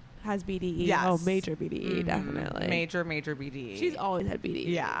has BDE. Yes. Oh, major BDE, definitely. Major BDE. She's always had BDE.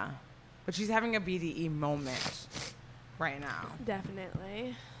 Yeah. But she's having a BDE moment right now.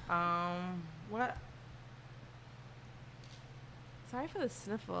 Definitely. What? Sorry for the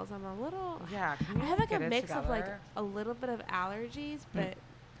sniffles. I'm a little... Yeah. I have like a mix of like a little bit of allergies, but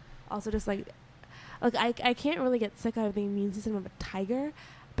also just like I can't really get sick. I have the immune system of a tiger.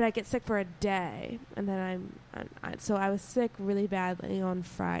 But I get sick for a day, and then so I was sick really badly on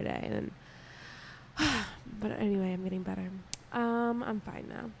Friday, and but anyway, I'm getting better. I'm fine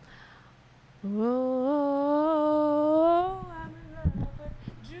now. Oh, I'm in love with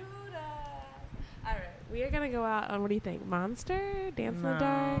Judah. All right, we are gonna go out on, what do you think? Monster, Dance in the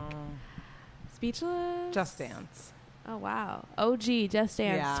Dark, Speechless, Just Dance. Oh wow, OG Just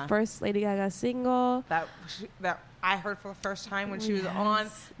Dance, Yeah. First Lady Gaga single. That I heard for the first time when she was on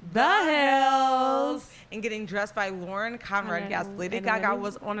The Hills and getting dressed by Lauren Conrad. Yes, Lady Gaga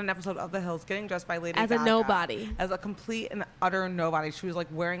was on an episode of The Hills getting dressed by Lady Gaga. As a nobody. As a complete and utter nobody. She was like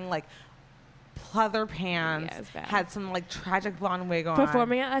wearing like pleather pants, had some like tragic blonde wig on.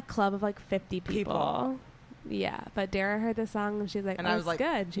 Performing at a club of like 50 people. Yeah, but Dara heard the song and she was like, and oh, I was like,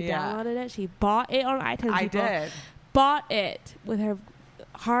 good. She downloaded it. She bought it on iTunes. I did. Bought it with her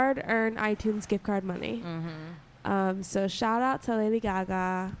hard-earned iTunes gift card money. So shout out to Lady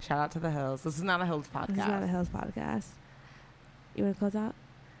Gaga. Shout out to The Hills. This is not a Hills podcast. This is not a Hills podcast. You want to close out?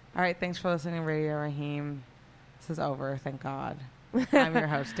 All right. Thanks for listening, Radio Raheem. This is over. Thank God. I'm your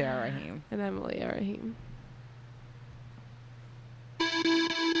host, Dara Raheem. And I'm Leah Raheem.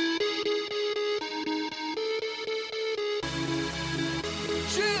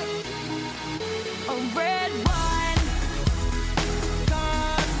 Red wine,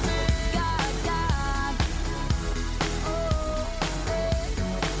 God,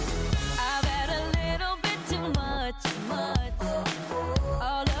 I've had a little bit too much.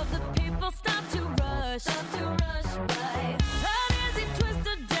 All of the people stop to rush by. An easy twist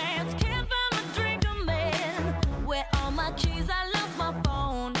to dance, can't find a drink, a man. Where all my keys, I lost my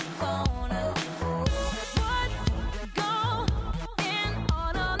phone. What's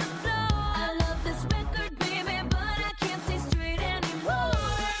going on the floor? I love this record, baby, but I can't see straight anymore.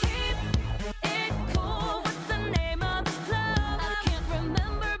 Keep it cool, what's the name of this club? I can't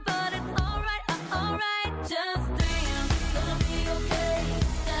remember, but it's alright, alright. Just dance, gonna be okay.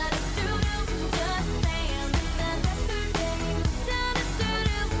 Da-da-doo-doo, just dance. That's her name.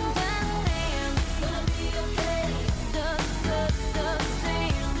 Da-da-doo-doo, just dance. Gonna be okay. Just dance,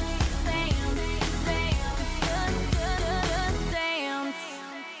 dance, dance.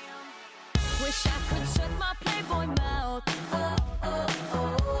 Wish I could shut my Playboy mouth.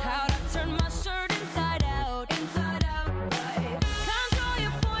 How'd I turn my shirt inside out? Right. Control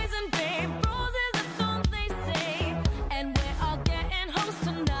your poison, babe. Roses are thorns, they say. And we're all getting hoes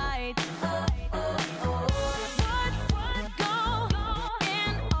tonight. What's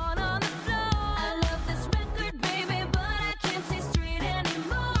going on the floor? I love this record, baby, but I can't see straight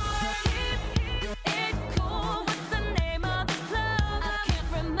anymore. Keep it cool. What's the name of this club? I can't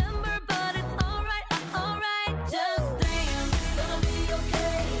remember, but it's alright, alright. Just dance, gonna be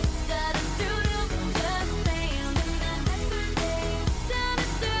okay. Da-da-doo-doo, just dance. That's her name.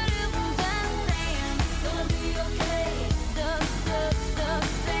 Da-da-doo-doo, just dance. Gonna be okay. Just dance,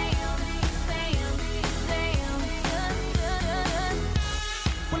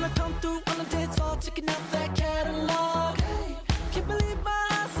 When I come through on the dance floor, checking out that catalog. Can't believe my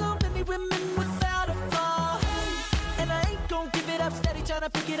eyes, so many women without a flaw. And I ain't gon' give it up, steady tryna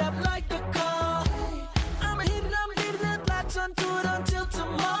pick it up like a call. I'ma hit it, I'm leaving that latch onto it until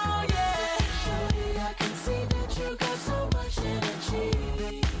tomorrow, yeah. Shorty, I can see that you got so much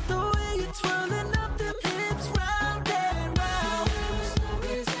energy. The way you're twirling up them hips round and round. There's no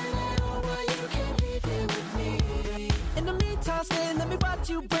reason at all why you can't be there with me. In the meantime, stay, let me watch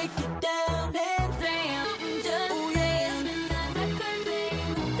you break it down and dance, just oh, yeah. dance. That's her name.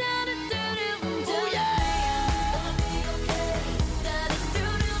 Da-da-doo-doo, just Oh, yeah. dance. Gonna be okay.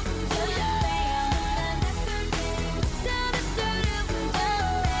 Da-da-doo-doo, just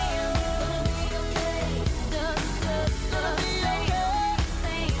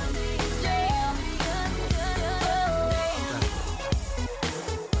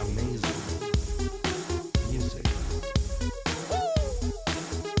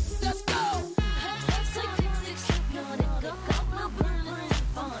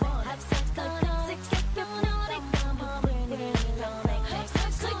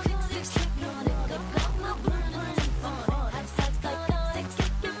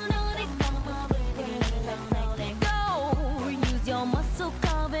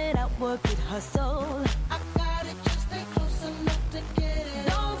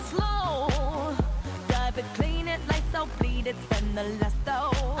need it, spend the last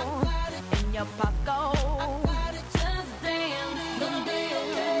dough in your pocket.